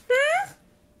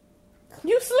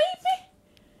 You sleepy?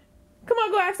 Come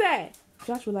on, go outside.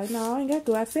 Joshua like, no, I ain't got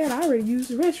to go outside. I already used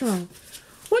the restroom.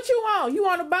 What you want? You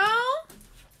want a bone?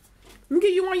 Let me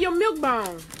give you one of your milk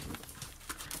bones.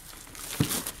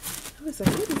 I was like,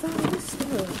 what is all this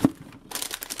stuff?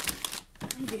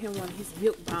 Let me get him one of his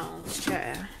milk bones,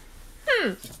 child.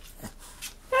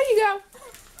 There you go.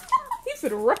 He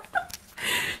finna run.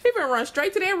 He finna run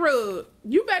straight to that rug.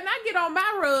 You better not get on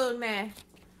my rug now.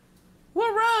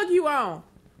 What rug you on?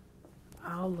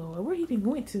 Oh, Lord. Where he done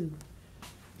went to?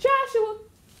 Joshua,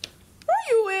 where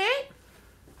you at?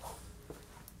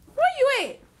 Where you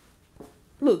at?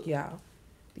 Look, y'all.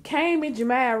 They came in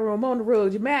Jemiah's room on the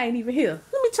rug. Jemiah ain't even here.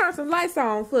 Let me turn some lights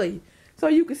on for you so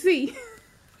you can see.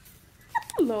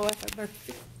 Lord have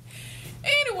mercy.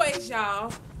 Anyways,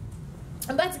 y'all.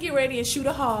 I'm about to get ready and shoot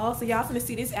a haul. So y'all finna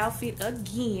see this outfit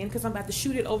again because I'm about to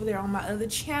shoot it over there on my other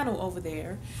channel over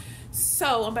there.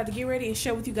 So I'm about to get ready and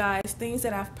share with you guys things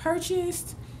that I've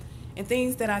purchased and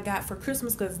things that I got for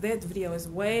Christmas because that video is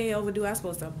way overdue. I'm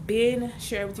supposed to have been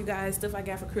sharing with you guys stuff I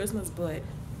got for Christmas, but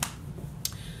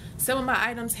some of my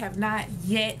items have not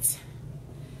yet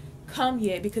come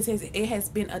yet because it has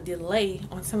been a delay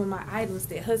on some of my items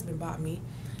that husband bought me.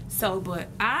 So, but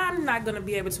I'm not going to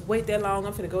be able to wait that long.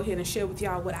 I'm going to go ahead and share with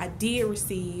y'all what I did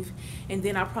receive. And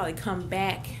then I'll probably come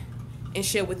back and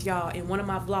share with y'all in one of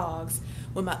my vlogs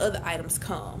when my other items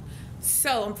come.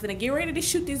 So I'm gonna get ready to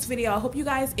shoot this video. I hope you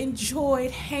guys enjoyed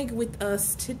hanging with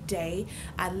us today.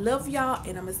 I love y'all,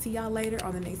 and I'm gonna see y'all later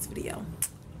on the next video.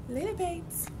 Later,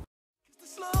 babes.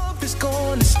 This love is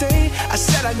gonna stay. I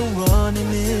said I go running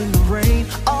in the rain.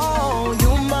 Oh,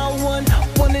 you're my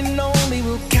one and only.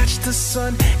 We'll catch the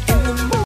sun in the morning.